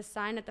and there's a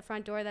sign at the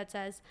front door that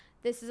says,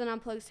 this is an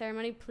unplugged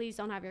ceremony. Please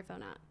don't have your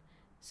phone out.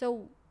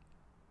 So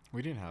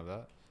we didn't have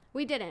that.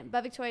 We didn't,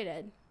 but Victoria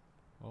did.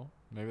 Well,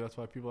 maybe that's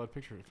why people had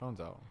phones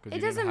out. It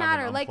doesn't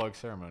matter. Like,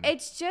 ceremony.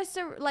 It's just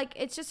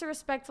a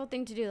respectful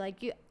thing to do.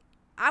 Like,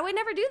 I would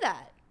never do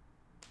that.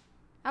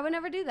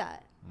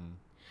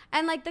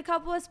 And like, the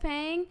couple is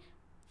paying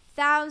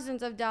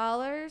thousands of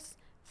dollars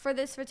for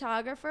this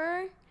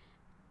photographer,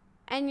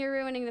 and you're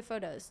ruining the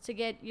photos to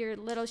get your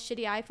little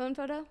shitty iPhone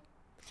photo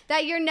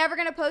that you're never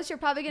gonna post. You're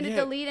probably gonna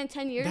delete in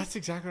 10 years. That's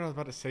exactly what I was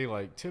about to say.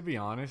 Like, to be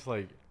honest,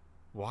 like,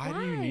 why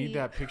do you need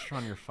that picture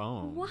on your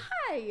phone?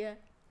 Why?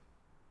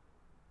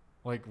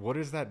 Like, what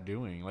is that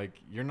doing? Like,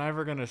 you're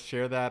never going to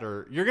share that,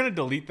 or you're going to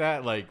delete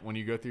that, like, when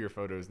you go through your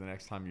photos the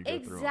next time you go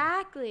through them.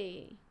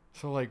 Exactly.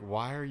 So, like,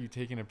 why are you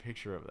taking a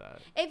picture of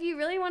that? If you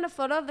really want a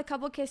photo of the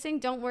couple kissing,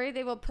 don't worry.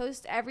 They will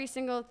post every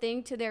single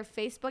thing to their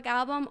Facebook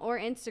album or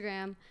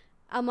Instagram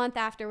a month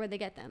after where they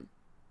get them.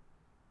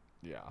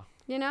 Yeah.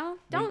 You know?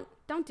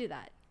 Don't do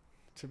that.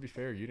 To be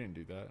fair, you didn't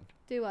do that.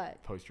 Do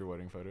what? Post your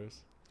wedding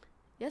photos?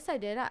 Yes, I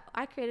did.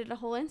 I created a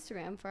whole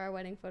Instagram for our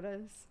wedding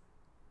photos.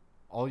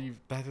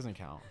 That doesn't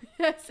count.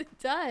 Yes, it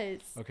does.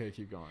 Okay,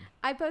 keep going.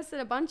 I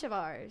posted a bunch of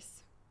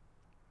ours.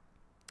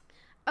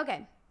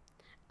 Okay.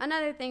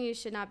 Another thing you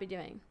should not be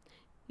doing.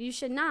 You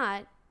should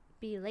not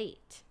be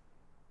late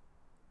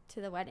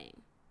to the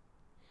wedding.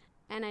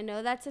 And I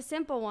know that's a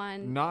simple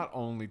one. Not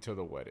only to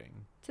the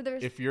wedding.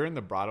 If you're in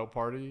the bridal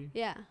party,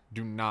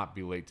 do not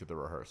be late to the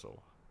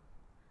rehearsal.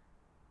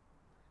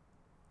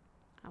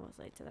 I was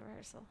late to the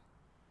rehearsal.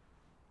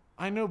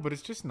 I know, but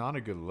it's just not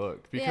a good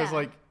look. Because,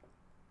 like,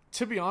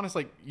 to be honest,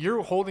 like,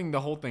 you're holding the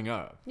whole thing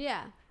up.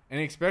 Yeah.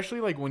 And especially,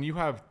 like, when you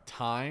have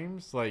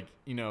times, like,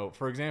 you know,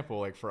 for example,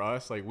 like, for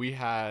us, like, we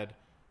had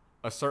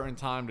a certain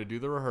time to do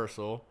the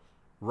rehearsal.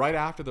 Right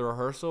after the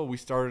rehearsal, we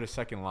started a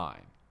second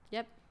line.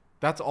 Yep.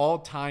 That's all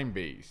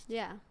time-based.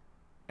 Yeah.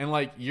 And,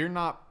 like,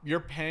 you're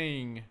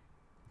paying,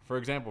 for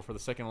example, for the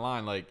second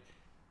line, like,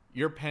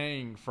 you're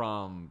paying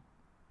from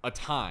a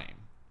time.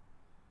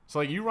 So,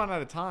 like, you run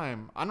out of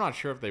time. I'm not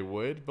sure if they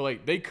would, but,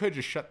 like, they could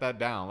just shut that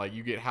down. Like,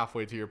 you get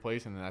halfway to your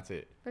place and then that's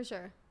it. For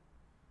sure.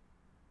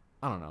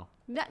 I don't know.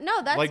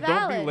 No, that's like,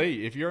 valid. Don't be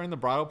late. If you're in the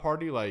bridal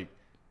party, like,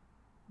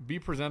 be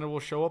presentable,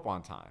 show up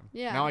on time.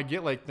 Yeah. Now, I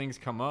get, like, things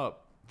come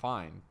up,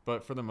 fine.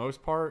 But for the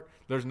most part,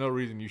 there's no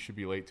reason you should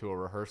be late to a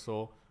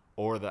rehearsal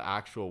or the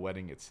actual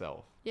wedding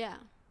itself. Yeah.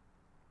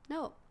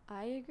 No,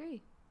 I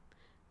agree.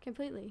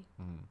 Completely.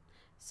 Mm-hmm.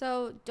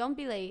 So, don't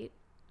be late.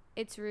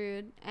 It's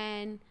rude.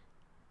 And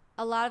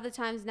a lot of the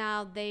times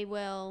now they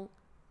will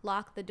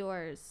lock the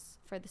doors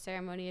for the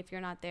ceremony if you're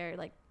not there.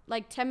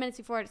 Like 10 minutes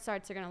before it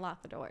starts, they're going to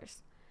lock the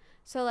doors.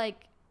 So,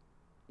 like,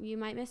 you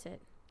might miss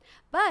it.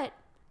 But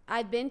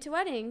I've been to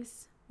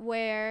weddings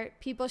where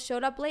people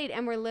showed up late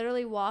and were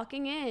literally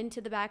walking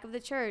into the back of the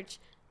church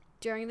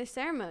during the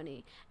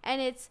ceremony.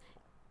 And it's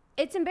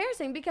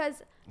embarrassing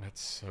because...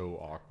 That's so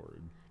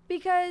awkward.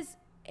 Because...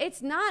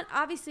 It's not,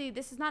 obviously,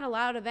 this is not a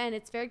loud event.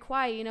 It's very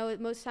quiet. You know,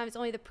 most times it's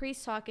only the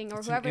priest talking or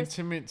it's whoever. An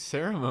intimate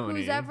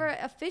ceremony. Who's ever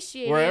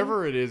officiating.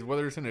 Wherever it is,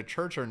 whether it's in a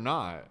church or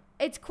not.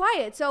 It's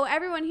quiet. So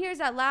everyone hears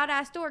that loud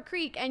ass door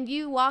creak and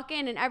you walk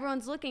in and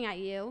everyone's looking at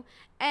you.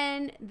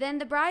 And then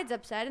the bride's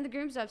upset and the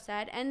groom's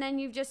upset. And then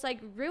you've just,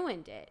 like,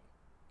 ruined it.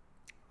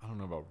 I don't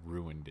know about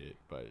ruined it,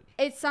 but.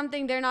 It's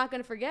something they're not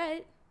going to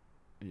forget.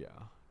 Yeah.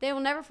 They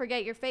will never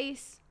forget your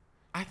face.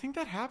 I think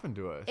that happened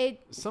to us.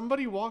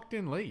 Somebody walked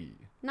in late.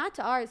 Not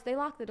to ours. They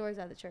locked the doors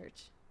at the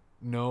church.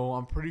 No,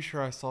 I'm pretty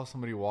sure I saw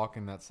somebody walk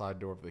in that side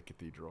door of the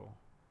cathedral.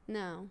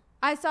 No.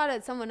 I saw it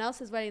at someone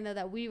else's wedding, though,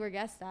 that we were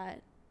guests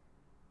at.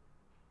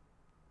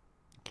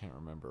 Can't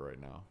remember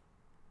right now.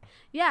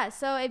 Yeah,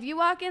 so if you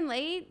walk in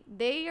late,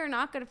 they are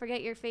not going to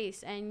forget your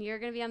face, and you're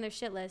going to be on their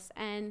shit list.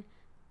 And,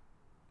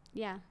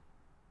 yeah,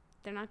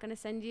 they're not going to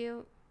send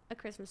you a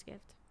Christmas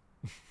gift.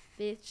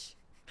 Bitch.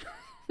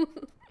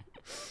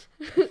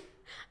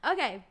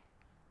 Okay.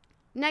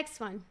 Next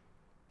one.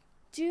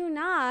 Do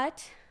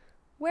not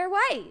wear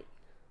white.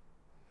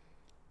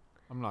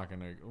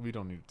 We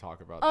don't need to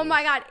talk about Oh this.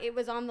 my God, it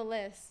was on the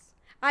list.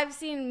 I've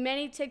seen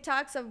many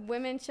TikToks of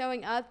women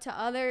showing up to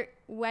other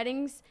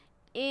weddings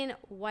in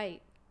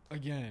white.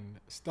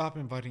 Again, stop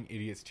inviting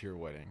idiots to your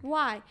wedding.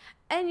 Why?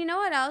 And you know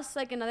what else?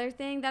 Like, another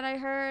thing that I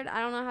heard, I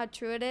don't know how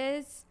true it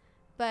is,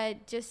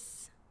 but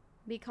just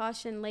be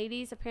cautioned,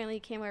 ladies. Apparently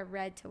you can't wear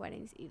red to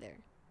weddings either.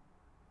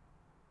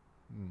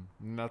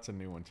 That's a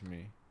new one to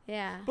me.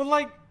 Yeah. But,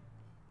 like,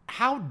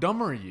 how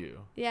dumb are you?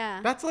 Yeah.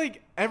 That's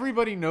like,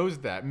 everybody knows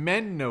that.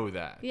 Men know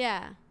that.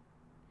 Yeah.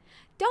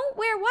 Don't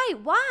wear white.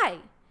 Why?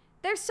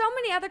 There's so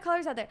many other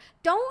colors out there.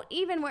 Don't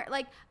even wear,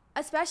 like,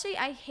 especially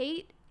I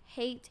hate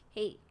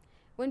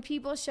when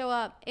people show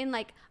up in,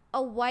 like,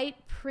 a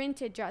white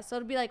printed dress. So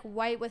it'll be, like,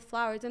 white with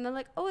flowers. And they're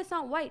like, oh, it's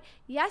not white.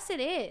 Yes, it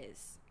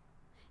is.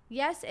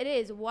 Yes, it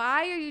is.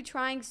 Why are you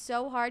trying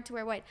so hard to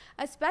wear white?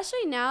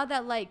 Especially now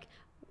that, like,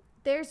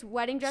 there's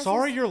wedding dresses.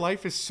 Sorry your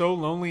life is so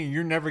lonely and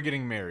you're never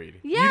getting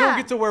married. Yeah. You don't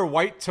get to wear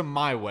white to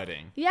my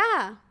wedding.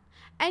 Yeah.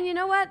 And you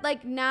know what?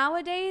 Like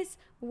nowadays,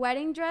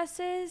 wedding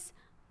dresses,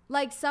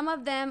 like some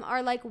of them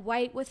are like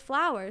white with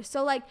flowers.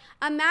 So like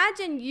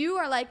imagine you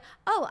are like,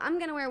 oh, I'm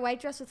going to wear a white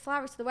dress with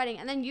flowers to the wedding.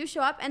 And then you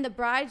show up and the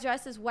bride's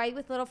dress is white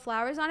with little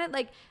flowers on it.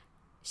 Like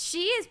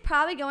she is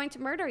probably going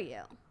to murder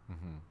you.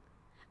 Mm-hmm.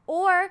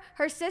 Or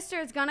her sister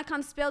is going to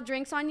come spill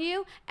drinks on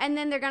you and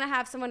then they're going to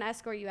have someone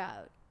escort you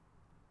out.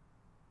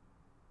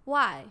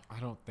 Why? I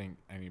don't think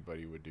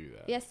anybody would do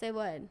that. Yes, they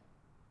would.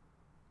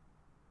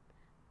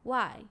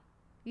 Why?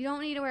 You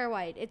don't need to wear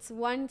white. It's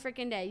one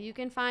freaking day. You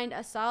can find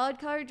a solid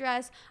color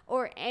dress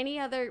or any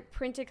other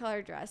printed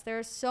color dress. There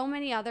are so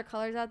many other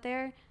colors out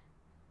there.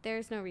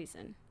 There's no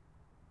reason.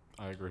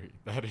 I agree.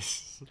 That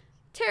is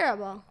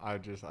terrible. I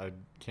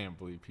can't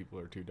believe people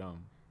are too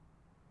dumb.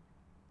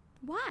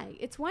 Why?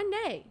 It's one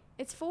day.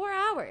 It's 4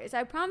 hours.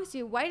 I promise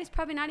you, white is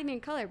probably not even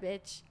in color,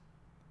 bitch.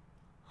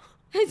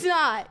 It's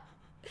not.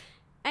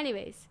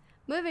 Anyways,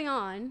 moving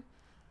on.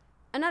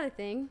 Another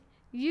thing,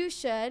 you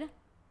should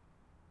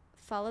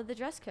follow the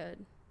dress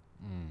code.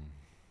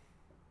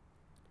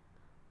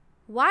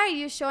 Why are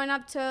you showing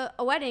up to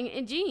a wedding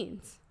in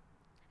jeans?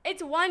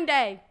 It's one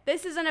day.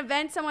 This is an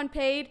event someone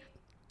paid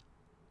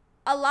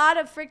a lot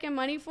of freaking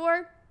money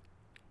for.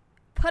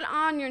 Put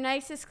on your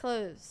nicest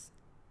clothes.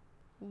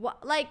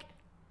 What, like,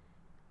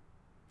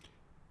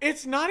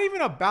 it's not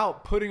even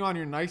about putting on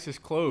your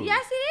nicest clothes.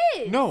 Yes,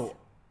 it is. No,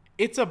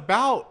 it's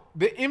about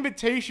the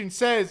invitation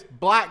says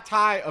black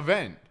tie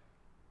event.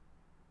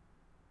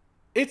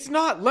 It's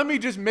not, let me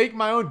just make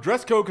my own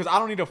dress code because I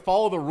don't need to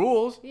follow the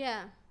rules.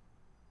 Yeah.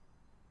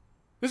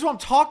 This is what I'm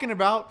talking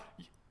about.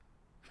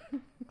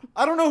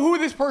 I don't know who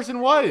this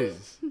person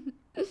was.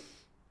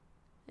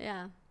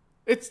 Yeah.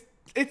 It's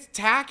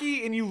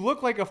tacky and you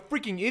look like a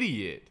freaking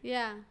idiot.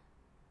 Yeah.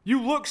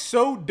 You look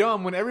so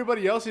dumb when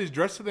everybody else is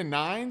dressed to the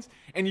nines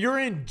and you're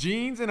in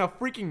jeans and a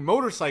freaking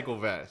motorcycle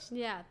vest.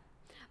 Yeah.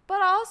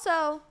 But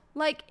also,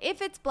 like,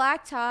 if it's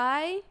black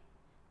tie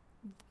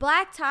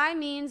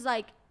means,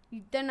 like,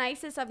 the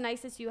nicest of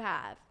nicest you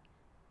have.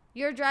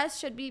 Your dress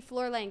should be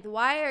floor length.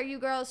 Why are you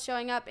girls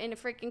showing up in a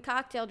freaking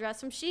cocktail dress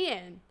from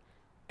Shein?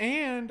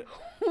 And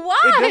why?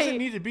 It doesn't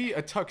need to be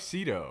a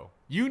tuxedo.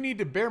 You need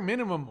to bare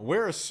minimum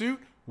wear a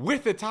suit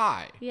with a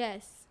tie.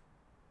 Yes.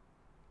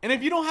 And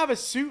if you don't have a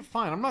suit,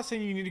 fine. I'm not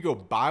saying you need to go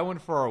buy one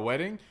for our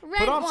wedding.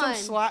 Rent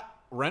one.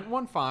 Rent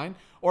one, fine.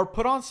 Or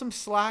put on some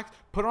slacks,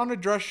 put on a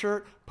dress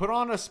shirt, put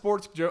on a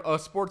sports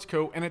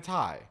coat and a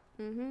tie.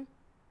 Mm-hmm.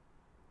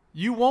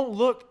 You won't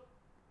look,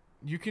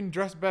 you can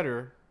dress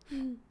better,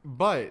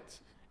 but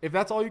if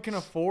that's all you can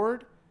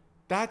afford,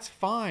 that's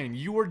fine.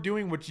 You are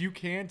doing what you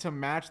can to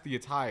match the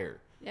attire.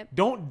 Yep.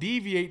 Don't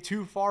deviate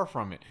too far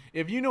from it.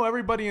 If you know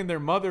everybody and their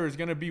mother is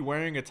going to be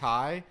wearing a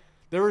tie,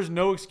 there is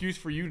no excuse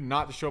for you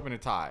not to show up in a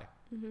tie.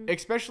 Mm-hmm.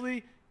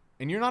 Especially,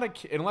 and you're not a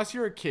kid, unless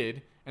you're a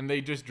kid and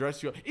they just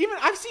dress you up. Even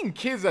I've seen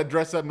kids that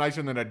dress up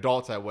nicer than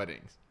adults at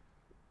weddings.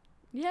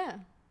 Yeah.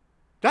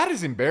 That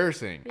is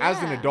embarrassing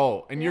as an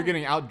adult, and you're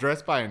getting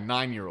outdressed by a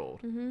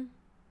 9-year-old. Mm-hmm.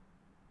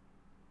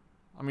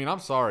 I mean, I'm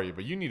sorry,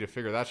 but you need to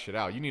figure that shit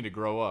out. You need to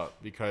grow up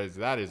because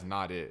that is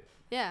not it.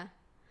 Yeah,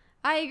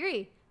 I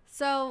agree.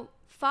 So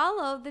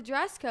follow the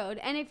dress code.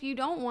 And if you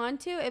don't want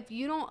to, if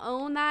you don't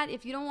own that,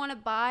 if you don't want to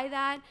buy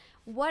that,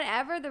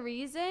 whatever the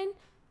reason,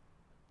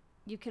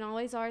 you can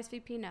always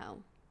RSVP no.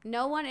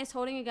 No one is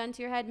holding a gun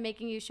to your head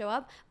making you show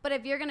up. But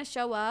if you're going to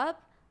show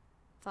up,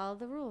 follow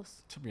the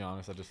rules. To be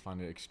honest, I just find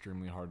it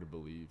extremely hard to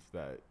believe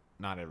that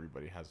not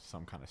everybody has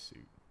some kind of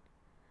suit.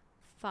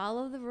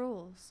 Follow the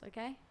rules,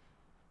 okay?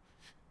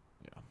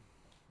 Yeah.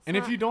 And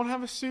if you don't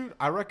have a suit,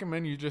 I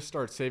recommend you just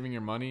start saving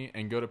your money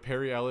and go to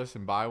Perry Ellis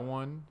and buy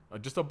one.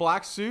 Just a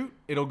black suit.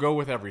 It'll go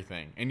with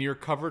everything. And you're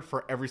covered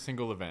for every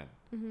single event.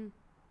 Mm-hmm.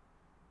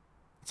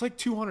 It's like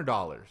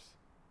 $200.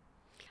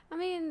 I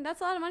mean,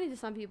 that's a lot of money to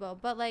some people.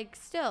 But, like,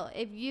 still,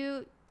 if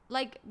you,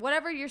 like,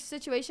 whatever your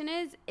situation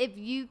is, if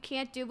you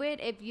can't do it,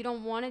 if you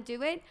don't want to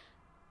do it,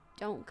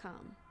 don't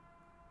come.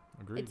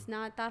 Agreed. It's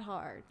not that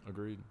hard.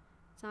 Agreed.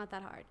 It's not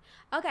that hard.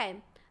 Okay.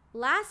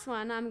 Last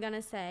one I'm going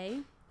to say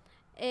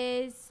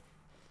is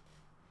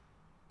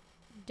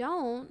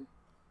don't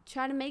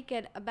try to make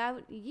it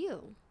about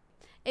you.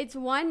 It's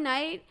one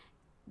night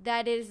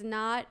that is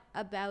not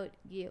about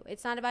you.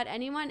 It's not about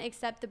anyone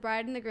except the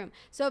bride and the groom.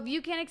 So if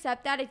you can't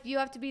accept that, if you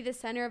have to be the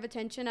center of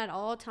attention at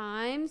all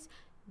times,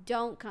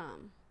 don't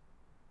come.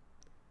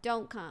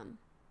 Don't come.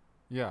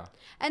 Yeah.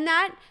 And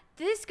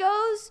this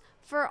goes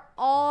for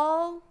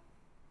all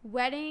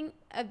wedding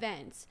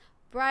events.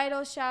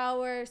 Bridal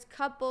showers,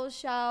 couple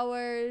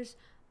showers,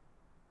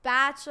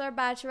 bachelor,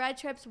 bachelorette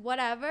trips,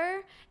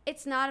 whatever.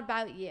 It's not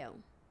about you.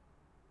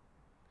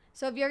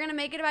 So if you're going to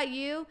make it about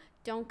you,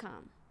 don't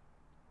come.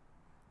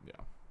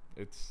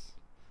 Yeah.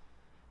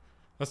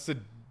 That's the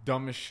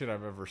dumbest shit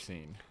I've ever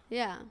seen.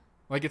 Yeah.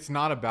 Like, it's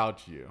not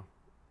about you.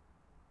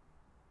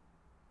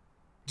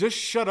 Just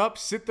shut up,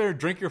 sit there,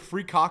 drink your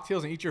free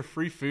cocktails and eat your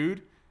free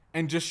food,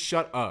 and just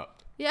shut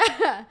up.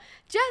 Yeah.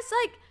 Just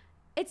like,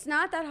 it's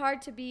not that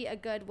hard to be a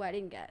good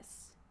wedding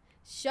guest.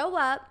 Show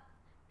up,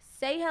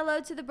 say hello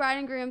to the bride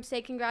and groom,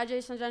 say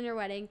congratulations on your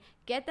wedding,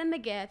 get them a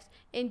gift,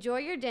 enjoy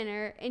your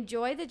dinner,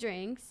 enjoy the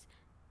drinks,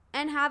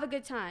 and have a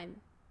good time.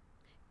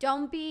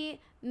 Don't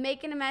be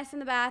making a mess in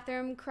the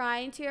bathroom,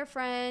 crying to your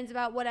friends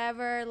about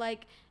whatever.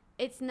 Like,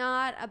 it's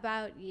not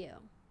about you.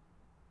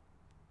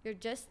 You're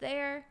just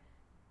there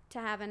to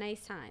have a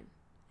nice time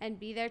and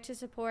be there to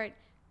support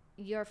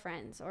your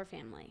friends or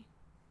family.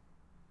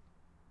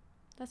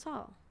 That's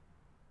all.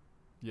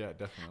 Yeah,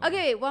 definitely.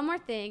 Okay, one more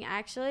thing,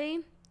 actually.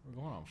 We're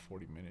going on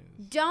 40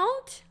 minutes.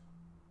 Don't,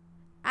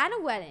 at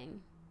a wedding,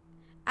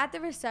 at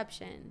the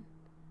reception,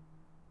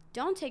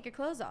 don't take your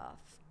clothes off.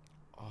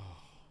 Oh.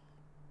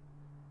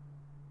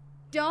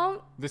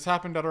 Don't. This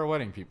happened at our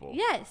wedding, people.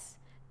 Yes.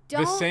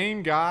 The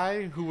same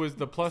guy who was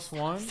the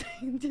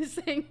 +1. The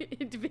same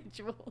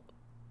individual.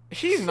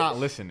 He's not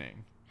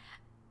listening.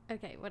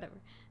 Okay, whatever.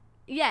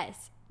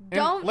 Yes.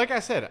 And like I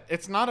said,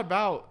 it's not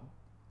about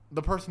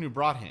the person who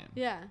brought him.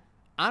 Yeah.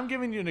 I'm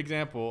giving you an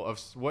example of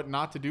what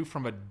not to do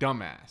from a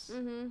dumbass.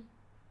 Mm-hmm.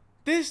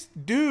 This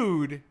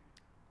dude,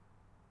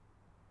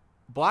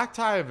 black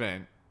tie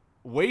event,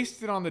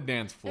 wasted on the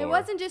dance floor. It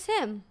wasn't just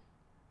him.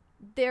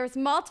 There's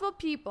multiple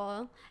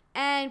people,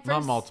 and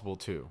not multiple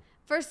too.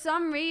 For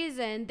some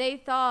reason, they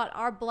thought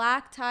our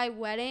black tie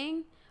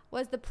wedding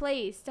was the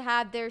place to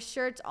have their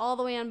shirts all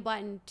the way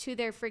unbuttoned to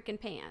their freaking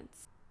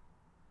pants.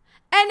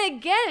 And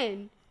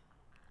again,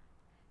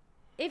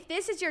 if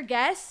this is your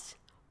guest,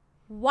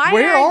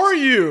 where are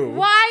you?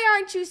 Why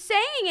aren't you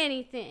saying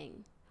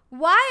anything?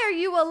 Why are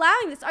you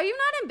allowing this? Are you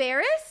not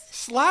embarrassed?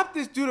 Slap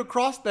this dude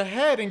across the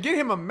head and get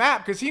him a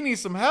map because he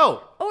needs some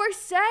help. Or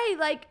say,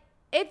 like,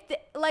 if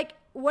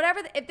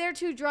they're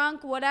too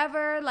drunk,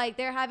 whatever, like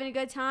they're having a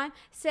good time,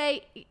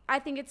 say, I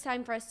think it's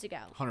time for us to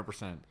go.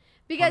 100%.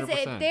 Because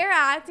if they're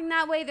acting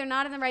that way, they're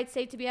not in the right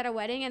state to be at a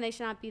wedding and they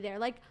should not be there.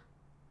 Like,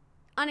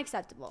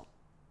 unacceptable.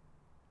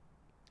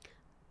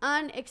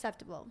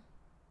 Unacceptable.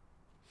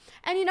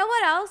 And you know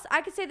what else?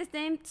 I could say the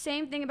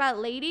same thing about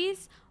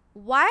ladies.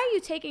 Why are you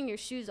taking your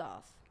shoes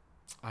off?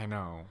 I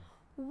know.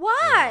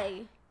 Why?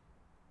 Yeah.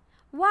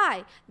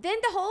 Why? Then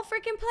the whole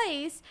freaking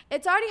place,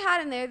 it's already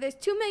hot in there. There's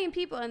 2 million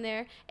people in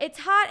there. It's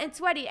hot and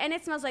sweaty, and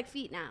it smells like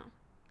feet now.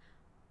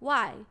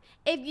 Why?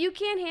 If you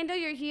can't handle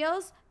your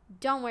heels,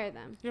 don't wear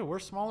them. Yeah, wear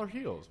smaller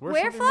heels. Wear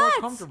something flats.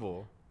 more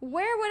comfortable.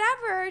 Wear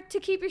whatever to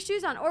keep your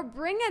shoes on, or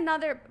bring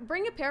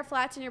a pair of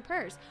flats in your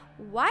purse.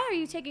 Why are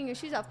you taking your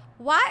shoes off?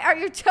 Why are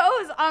your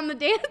toes on the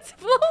dance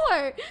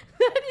floor?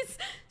 That is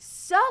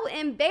so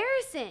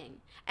embarrassing.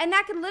 And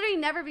that could literally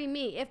never be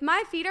me. If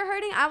my feet are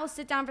hurting, I will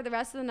sit down for the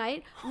rest of the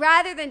night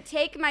rather than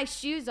take my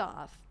shoes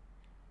off.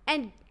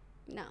 And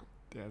no.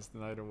 Dance the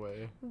night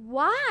away.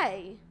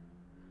 Why?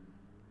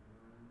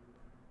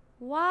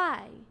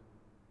 Why?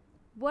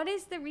 What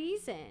is the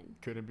reason?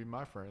 Couldn't be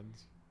my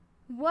friends.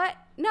 What?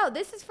 No,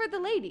 this is for the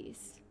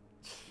ladies.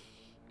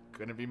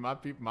 Couldn't be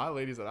my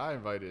ladies that I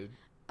invited.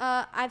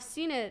 I've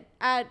seen it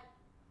at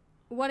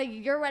one of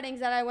your weddings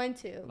that I went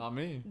to. Not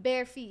me.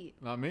 Bare feet.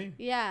 Not me.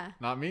 Yeah.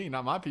 Not me.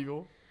 Not my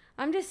people.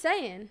 I'm just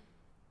saying.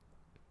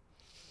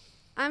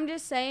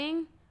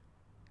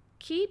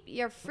 Keep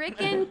your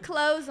freaking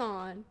clothes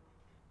on.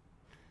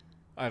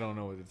 I don't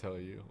know what to tell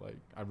you. Like,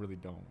 I really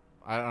don't.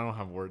 I don't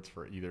have words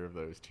for either of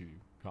those two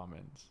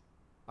comments.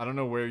 I don't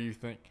know where you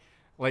think.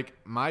 Like,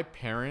 my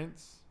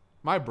parents,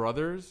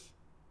 because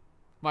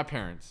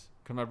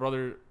my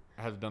brother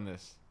has done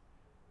this.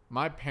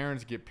 My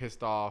parents get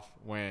pissed off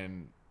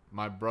when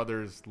my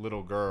brother's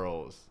little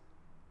girls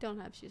don't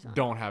have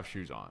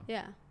shoes on.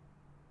 Yeah.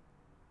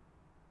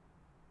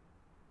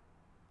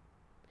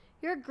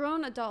 You're a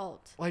grown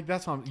adult. Like,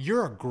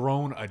 you're a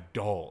grown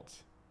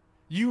adult.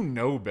 You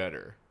know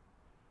better.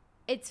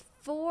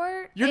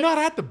 You're not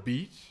at the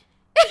beach.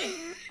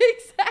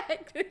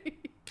 Exactly.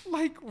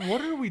 Like,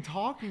 what are we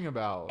talking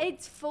about?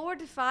 It's 4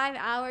 to 5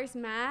 hours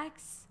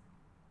max.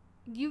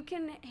 You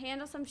can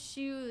handle some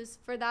shoes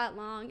for that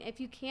long. If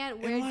you can't,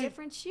 wear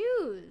different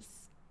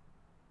shoes.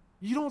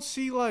 You don't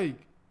see, like,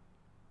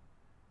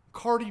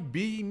 Cardi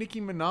B,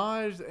 Nicki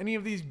Minaj, any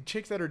of these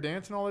chicks that are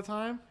dancing all the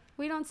time?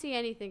 We don't see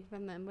anything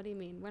from them. What do you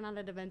mean? We're not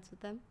at events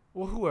with them.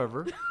 Well,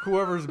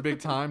 whoever's big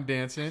time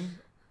dancing,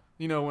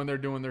 when they're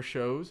doing their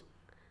shows.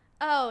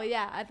 Oh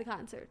yeah, at the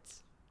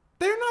concerts.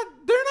 They're not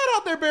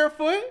out there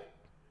barefoot.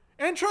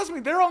 And trust me,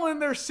 they're all in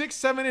their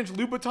 6-7 inch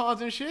Louboutins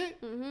and shit.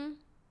 Mm-hmm.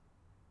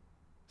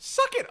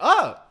 Suck it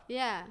up.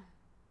 Yeah.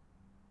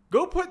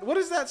 Go what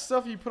is that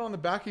stuff you put on the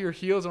back of your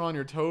heels or on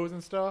your toes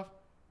and stuff?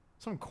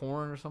 Some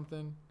corn or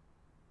something.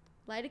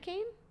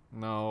 Lidocaine?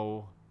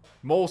 No.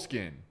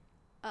 Moleskin.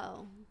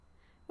 Oh.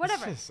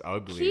 Whatever. It's just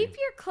ugly. Keep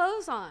your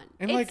clothes on.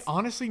 And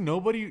honestly,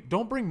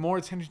 don't bring more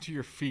attention to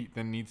your feet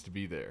than needs to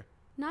be there.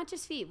 Not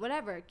just feet,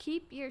 whatever.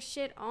 Keep your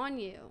shit on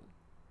you.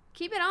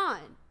 Keep it on.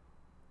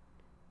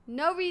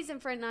 No reason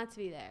for it not to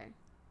be there.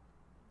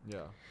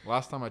 Yeah.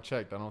 Last time I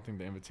checked, I don't think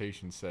the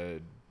invitation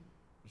said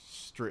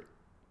strip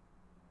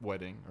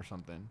wedding or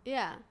something.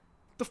 Yeah.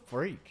 The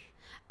freak.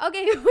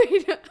 Okay,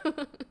 wait.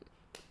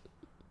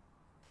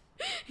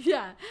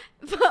 Yeah.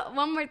 But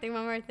one more thing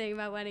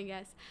about wedding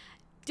guests.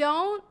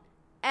 Don't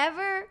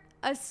ever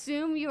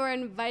assume you are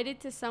invited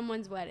to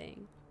someone's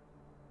wedding.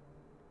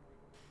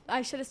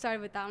 I should have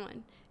started with that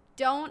one.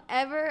 Don't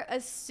ever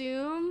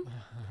assume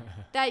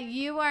that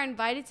you are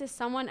invited to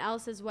someone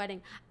else's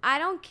wedding. I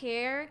don't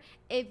care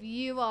if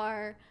you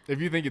are...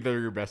 If you think they're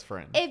your best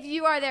friend. If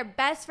you are their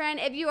best friend,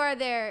 if you are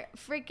their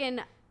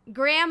freaking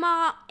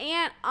grandma,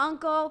 aunt,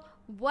 uncle,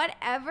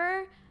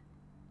 whatever,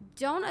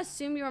 don't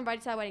assume you're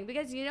invited to that wedding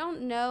because you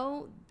don't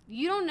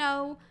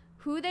know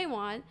who they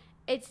want.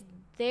 It's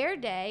their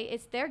day.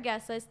 It's their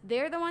guest list.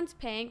 They're the ones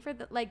paying for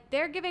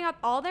they're giving up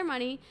all their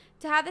money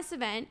to have this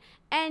event.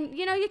 And,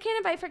 you can't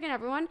invite freaking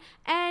everyone.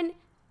 And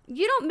maybe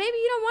you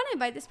don't want to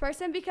invite this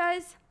person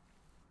because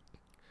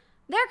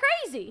they're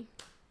crazy.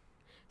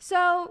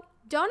 So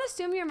don't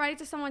assume you're invited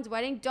to someone's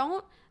wedding.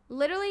 Don't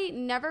literally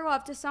never go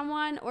up to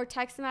someone or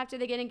text them after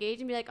they get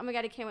engaged and be like, oh my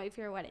God, I can't wait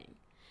for your wedding.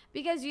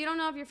 Because you don't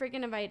know if you're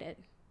freaking invited.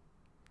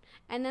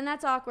 And then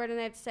that's awkward and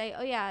they have to say,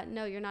 oh yeah,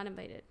 no, you're not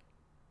invited.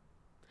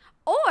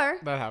 Or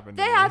that happened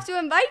they have to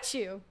invite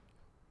you,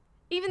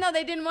 even though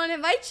they didn't want to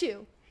invite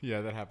you.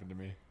 Yeah, that happened to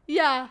me.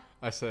 Yeah.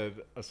 I said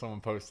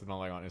someone posted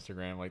on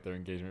Instagram their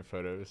engagement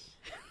photos.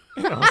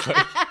 And I was like,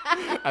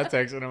 I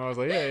texted him. I was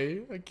like,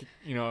 hey,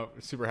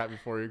 super happy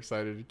for you,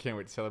 excited, can't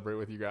wait to celebrate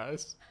with you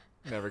guys.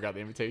 Never got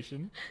the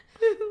invitation.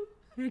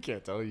 I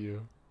can't tell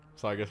you.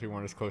 So I guess we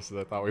weren't as close as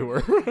I thought we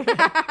were.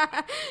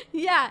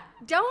 Yeah,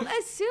 don't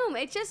assume.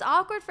 It's just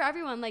awkward for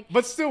everyone.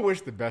 But still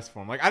wish the best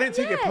for them. I didn't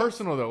take it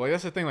personal though.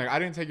 That's the thing. I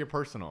didn't take it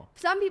personal.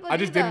 Some people. I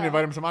just didn't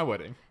invite them to my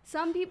wedding.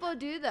 Some people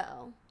do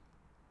though.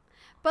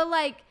 But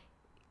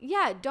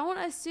yeah, don't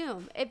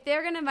assume. If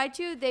they're gonna invite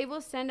you, they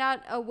will send out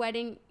a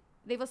wedding.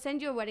 They will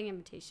send you a wedding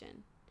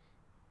invitation.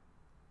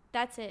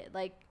 That's it.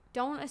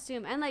 Don't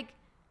assume. And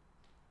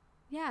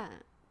yeah.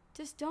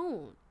 Just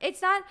don't.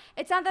 It's not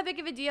that big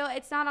of a deal.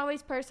 It's not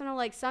always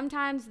personal.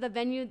 Sometimes the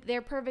venue,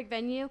 their perfect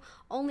venue,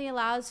 only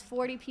allows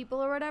 40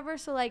 people or whatever.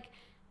 So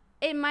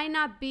it might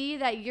not be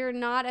that you're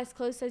not as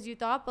close as you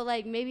thought,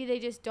 but maybe they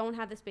just don't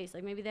have the space.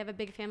 Maybe they have a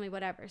big family,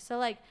 whatever.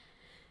 So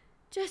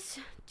just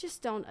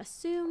don't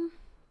assume,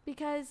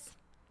 because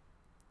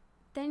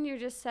then you're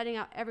just setting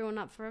up everyone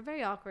up for a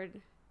very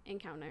awkward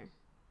encounter.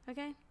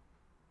 Okay?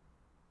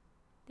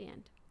 The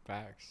end.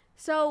 Facts.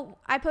 So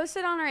I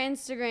posted on our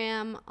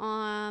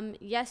Instagram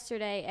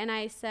yesterday, and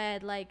I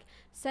said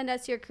send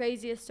us your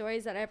craziest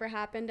stories that ever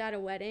happened at a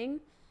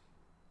wedding,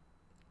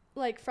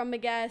 from a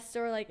guest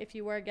or if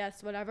you were a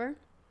guest, whatever.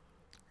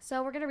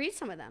 So we're gonna read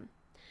some of them.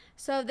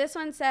 So this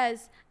one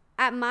says,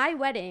 at my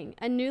wedding,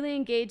 a newly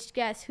engaged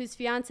guest whose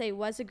fiance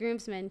was a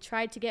groomsman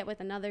tried to get with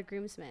another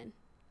groomsman.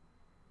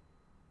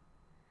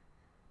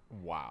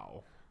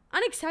 Wow.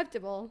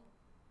 Unacceptable.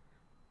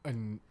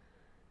 And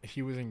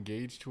he was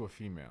engaged to a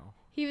female.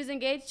 He was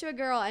engaged to a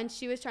girl, and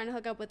she was trying to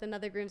hook up with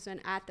another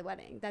groomsman at the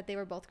wedding that they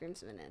were both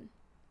groomsmen in.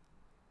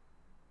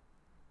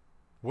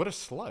 What a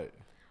slut.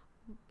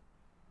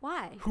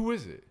 Why? Who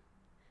is it?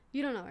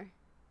 You don't know her.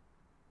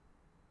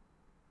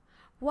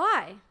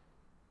 Why?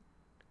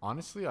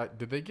 Honestly,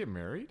 did they get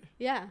married?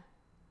 Yeah.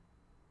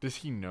 Does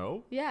he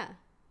know? Yeah.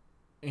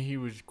 And he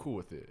was cool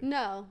with it?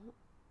 No.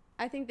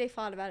 I think they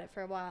fought about it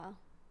for a while.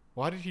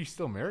 Why did he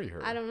still marry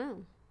her? I don't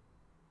know.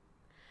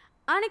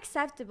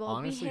 Unacceptable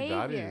honestly,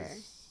 behavior.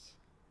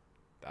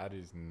 That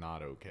is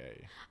not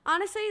okay.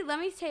 Honestly, let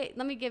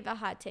me give a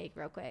hot take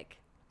real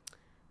quick.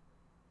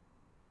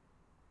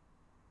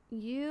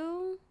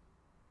 You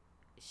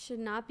should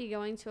not be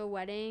going to a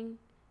wedding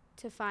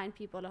to find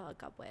people to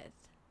hook up with.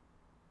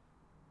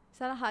 Is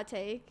that a hot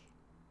take?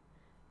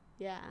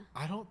 Yeah.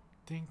 I don't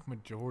think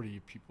majority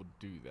of people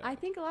do that. I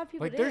think a lot of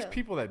people do. There's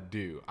people that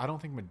do. I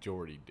don't think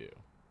majority do.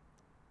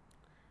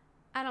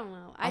 I don't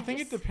know. I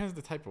think it depends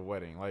the type of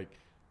wedding.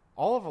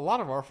 A lot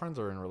of our friends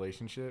are in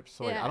relationships,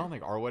 so I don't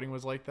think our wedding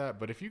was like that.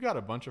 But if you got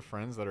a bunch of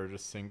friends that are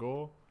just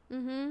single,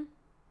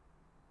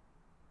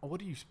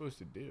 what are you supposed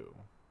to do?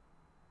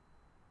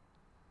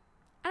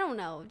 I don't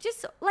know.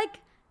 Just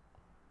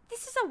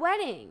this is a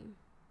wedding.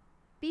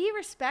 Be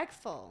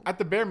respectful. At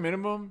the bare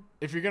minimum,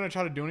 if you're gonna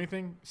try to do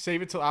anything,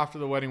 save it till after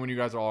the wedding when you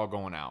guys are all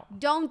going out.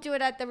 Don't do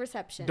it at the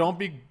reception. Don't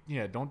do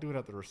it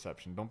at the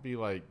reception. Don't be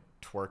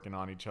twerking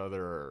on each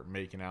other or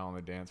making out on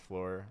the dance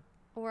floor.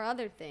 Or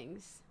other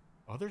things.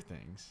 Other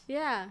things?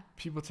 Yeah.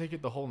 People take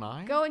it the whole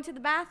nine? Go into the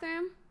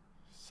bathroom?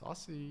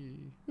 Saucy.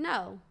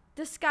 No.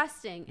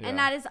 Disgusting. Yeah. And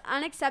that is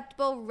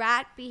unacceptable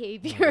rat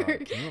behavior.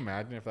 Oh, can you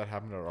imagine if that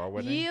happened at our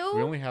wedding? We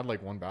only had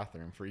one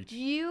bathroom for each.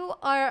 You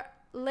are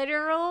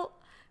literal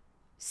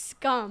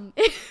scum.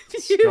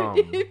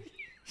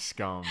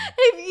 Scum.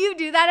 If you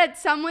do that at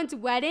someone's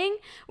wedding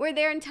where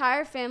their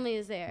entire family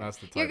is there, that's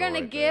the title. You're going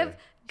to give there.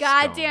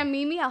 goddamn Scum.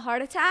 Mimi a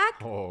heart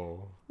attack?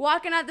 Oh.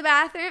 Walking out the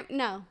bathroom?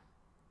 No.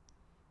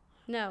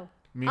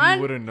 Mimi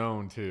would have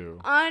known too.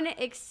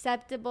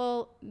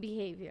 Unacceptable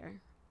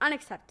behavior.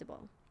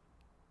 Unacceptable.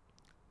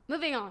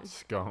 Moving on.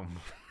 Scum.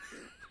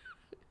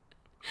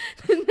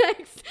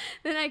 The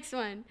next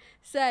one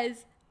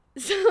says,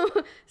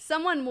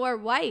 someone wore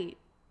white.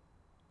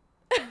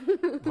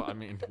 Well, I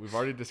mean, we've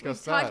already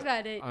discussed Talked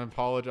about it. I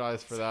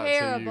apologize for that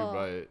to you,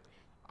 but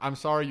I'm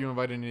sorry you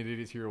invited an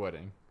idiot to your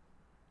wedding.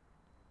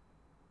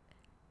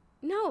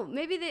 No,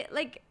 maybe they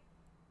like.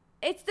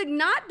 It's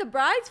not the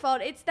bride's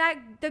fault. It's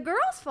the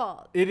girl's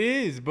fault. It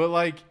is, but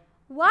like.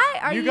 Why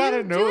are you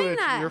gotta know doing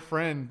it's that? Your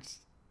friends.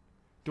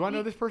 Do I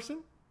know this person?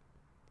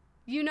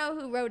 You know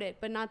who wrote it,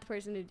 but not the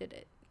person who did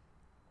it.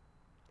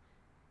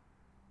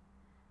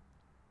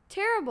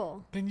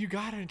 Terrible. Then you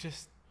gotta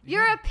just.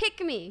 You're a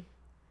pick-me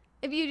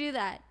if you do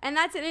that, and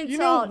that's an insult. You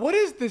know what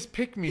is this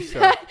pick-me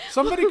stuff?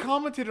 Somebody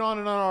commented on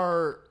it on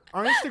our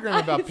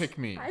Instagram about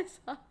pick-me.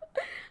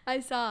 I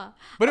saw.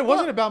 But it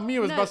wasn't about me. It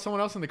was about someone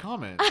else in the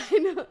comments. I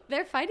know.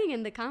 They're fighting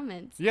in the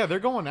comments. Yeah, they're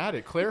going at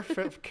it.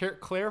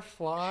 Claire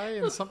Fly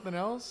and something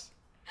else.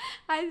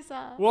 I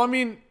saw. Well, I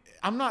mean,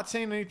 I'm not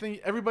saying anything.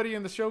 Everybody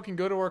in the show can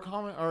go to our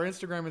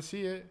Instagram and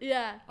see it.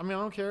 Yeah. I mean,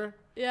 I don't care.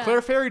 Yeah.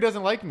 Claire Fairy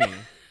doesn't like me.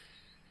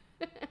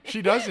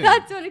 She doesn't.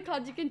 That's what it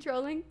called you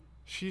controlling?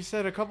 She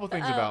said a couple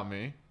things about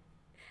me.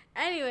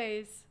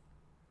 Anyways,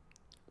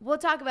 we'll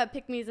talk about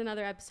pick-me's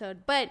another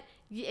episode. But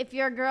if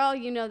you're a girl,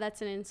 you know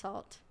that's an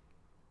insult.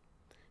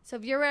 So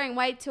if you're wearing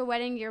white to a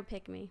wedding, you're a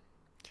pick-me.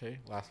 Okay,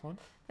 last one.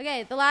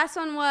 Okay, the last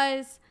one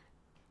was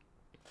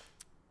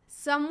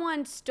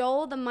someone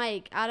stole the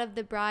mic out of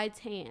the bride's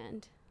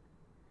hand.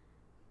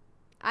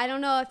 I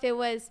don't know if it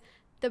was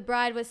the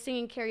bride was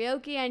singing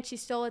karaoke and she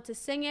stole it to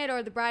sing it,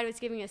 or the bride was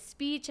giving a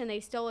speech and they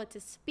stole it to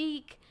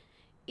speak.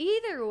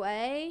 Either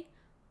way,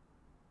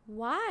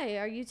 why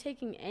are you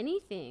taking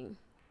anything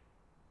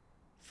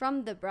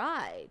from the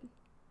bride?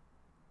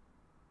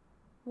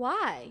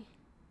 Why?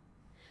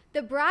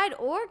 The bride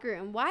or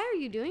groom, why are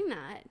you doing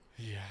that?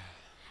 Yeah.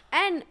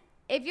 And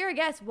if you're a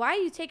guest, why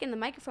are you taking the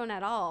microphone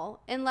at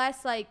all?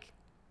 Unless, like,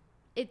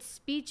 it's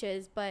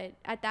speeches, but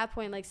at that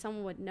point, like,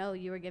 someone would know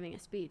you were giving a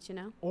speech, you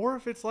know? Or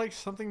if it's, like,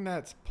 something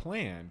that's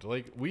planned.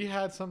 Like, we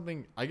had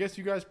something, I guess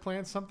you guys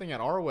planned something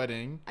at our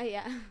wedding.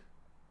 Yeah.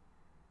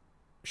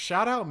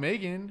 Shout out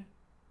Megan.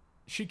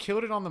 She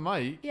killed it on the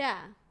mic. Yeah.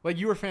 Like,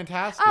 you were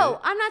fantastic. Oh,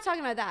 I'm not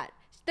talking about that.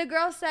 The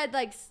girl said,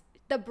 like,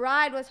 the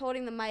bride was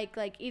holding the mic,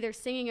 like, either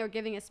singing or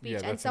giving a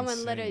speech, and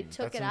someone literally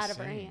took it out of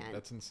her hand.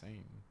 That's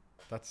insane.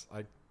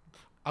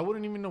 I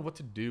wouldn't even know what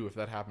to do if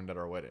that happened at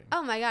our wedding.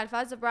 Oh, my God. If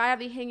I was the bride, I'd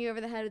be hitting you over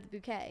the head with a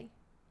bouquet.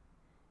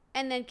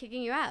 And then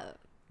kicking you out.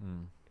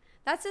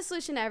 That's the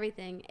solution to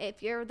everything.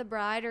 If you're the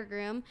bride or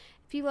groom,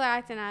 if people are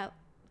acting out,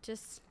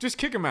 just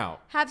kick them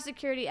out. Have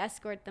security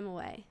escort them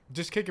away.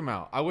 Just kick them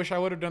out. I wish I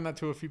would have done that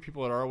to a few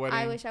people at our wedding.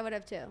 I wish I would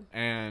have too.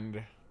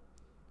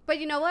 But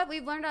you know what?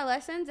 We've learned our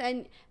lessons,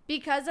 and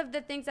because of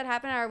the things that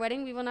happened at our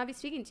wedding, we will not be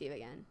speaking to you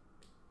again.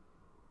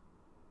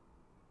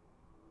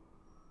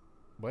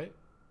 What?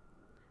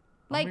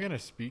 Like, I'm going to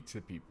speak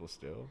to people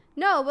still.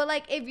 No, but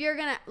like if you're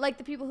going to, like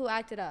the people who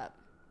acted up.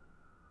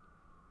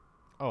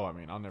 Oh, I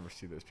mean, I'll never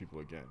see those people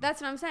again.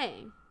 That's what I'm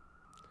saying.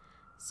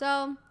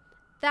 So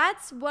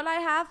that's what I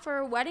have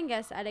for wedding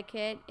guest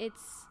etiquette.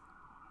 It's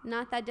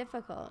not that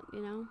difficult,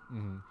 you know?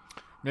 Mm-hmm.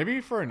 Maybe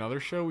for another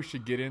show, we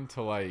should get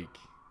into like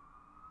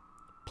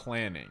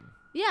planning.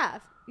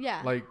 Yeah.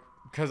 Like,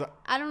 because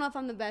I don't know if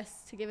I'm the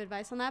best to give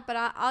advice on that, but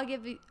I'll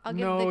give the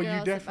girls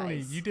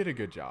advice. You did a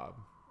good job.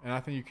 And I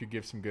think you could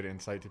give some good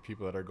insight to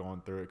people that are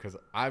going through it, because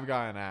I've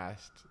gotten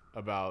asked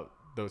about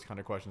those kind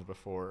of questions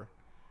before,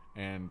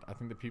 and I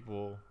think that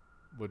people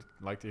would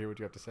like to hear what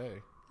you have to say.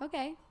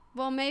 Okay.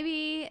 Well,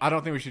 maybe... I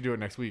don't think we should do it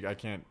next week. I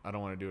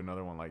don't want to do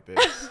another one like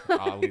this.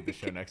 I'll leave the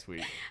show next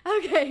week.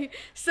 Okay.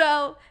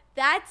 So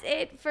that's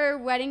it for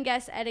wedding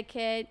guest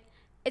etiquette.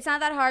 It's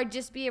not that hard.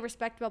 Just be a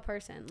respectable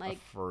person. Like,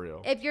 for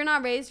real. If you're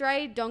not raised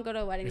right, don't go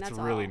to a wedding. It's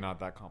really not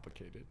that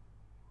complicated.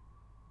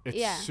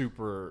 It's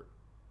super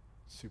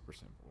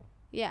simple.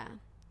 Yeah.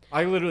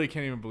 I literally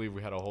can't even believe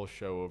we had a whole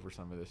show over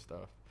some of this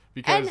stuff.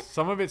 Because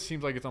some of it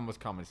seems like it's almost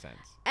common sense.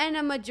 And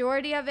a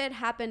majority of it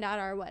happened at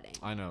our wedding.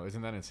 I know.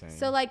 Isn't that insane?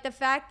 So, like, the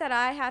fact that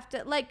I have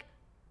to, like,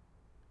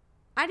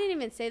 I didn't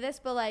even say this,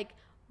 but, like,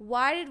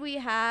 why did we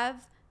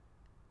have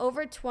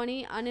over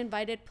 20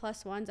 uninvited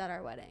plus ones at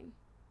our wedding?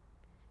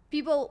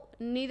 People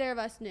neither of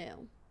us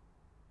knew.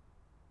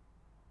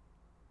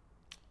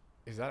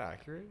 Is that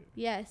accurate?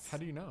 Yes. How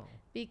do you know?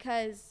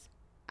 Because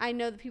I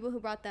know the people who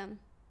brought them.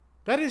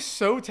 That is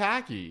so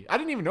tacky. I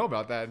didn't even know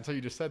about that until you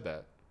just said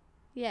that.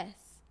 Yes.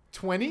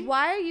 20?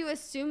 Why are you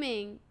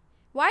assuming?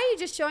 Why are you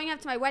just showing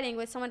up to my wedding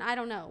with someone I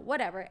don't know?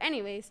 Whatever.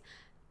 Anyways,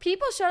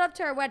 people showed up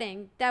to our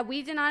wedding that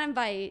we did not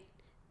invite,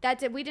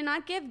 that we did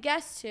not give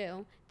guests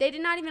to. They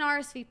did not even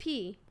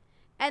RSVP.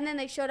 And then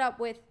they showed up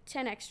with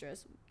 10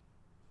 extras.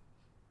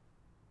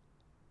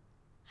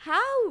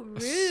 How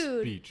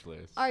rude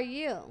Speechless. Are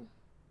you?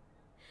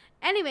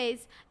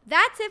 Anyways,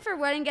 that's it for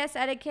wedding guest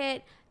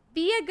etiquette.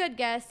 Be a good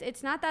guest.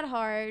 It's not that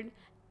hard.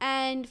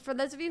 And for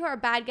those of you who are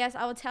bad guests,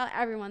 I will tell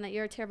everyone that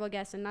you're a terrible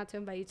guest and not to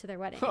invite you to their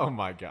wedding. Oh,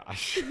 my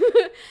gosh.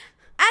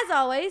 As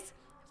always,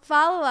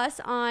 follow us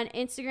on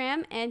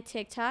Instagram and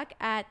TikTok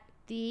at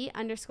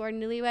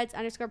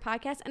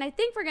 _newlyweds_podcast. And I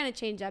think we're going to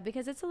change that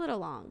because it's a little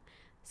long.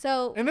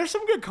 And there's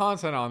some good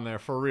content on there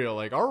for real.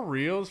 Like our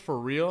reels for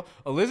real.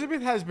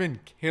 Elizabeth has been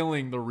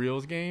killing the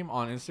reels game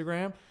on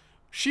Instagram.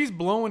 She's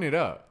blowing it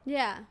up.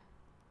 Yeah.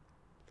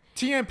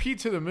 TMP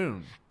to the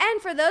moon.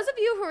 And for those of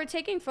you who are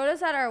taking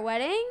photos at our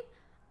wedding,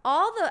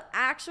 all the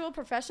actual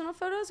professional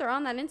photos are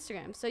on that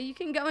Instagram. So you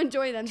can go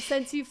enjoy them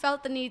since you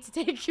felt the need to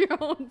take your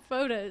own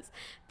photos.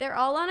 They're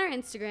all on our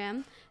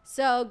Instagram.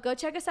 So go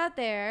check us out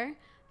there.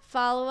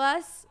 Follow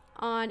us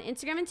on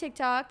Instagram and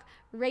TikTok.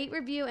 Rate,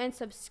 review, and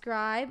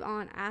subscribe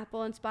on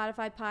Apple and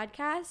Spotify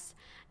podcasts.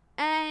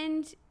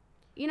 And,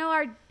 you know,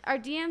 our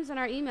DMs and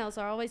our emails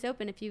are always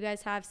open if you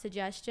guys have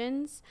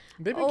suggestions.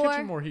 They've been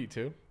catching more heat,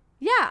 too.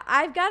 Yeah,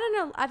 I've gotten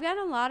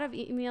a lot of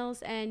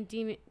emails and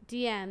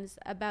DMs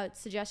about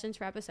suggestions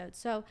for episodes.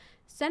 So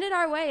send it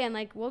our way and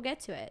we'll get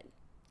to it.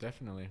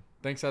 Definitely.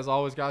 Thanks as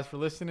always, guys, for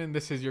listening.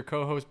 This is your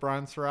co-host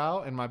Bryan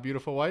Sorrell and my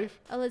beautiful wife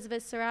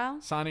Elizabeth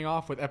Sorrell, signing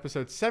off with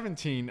episode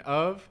 17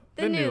 of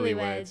The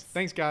Newlyweds.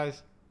 Thanks,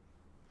 guys.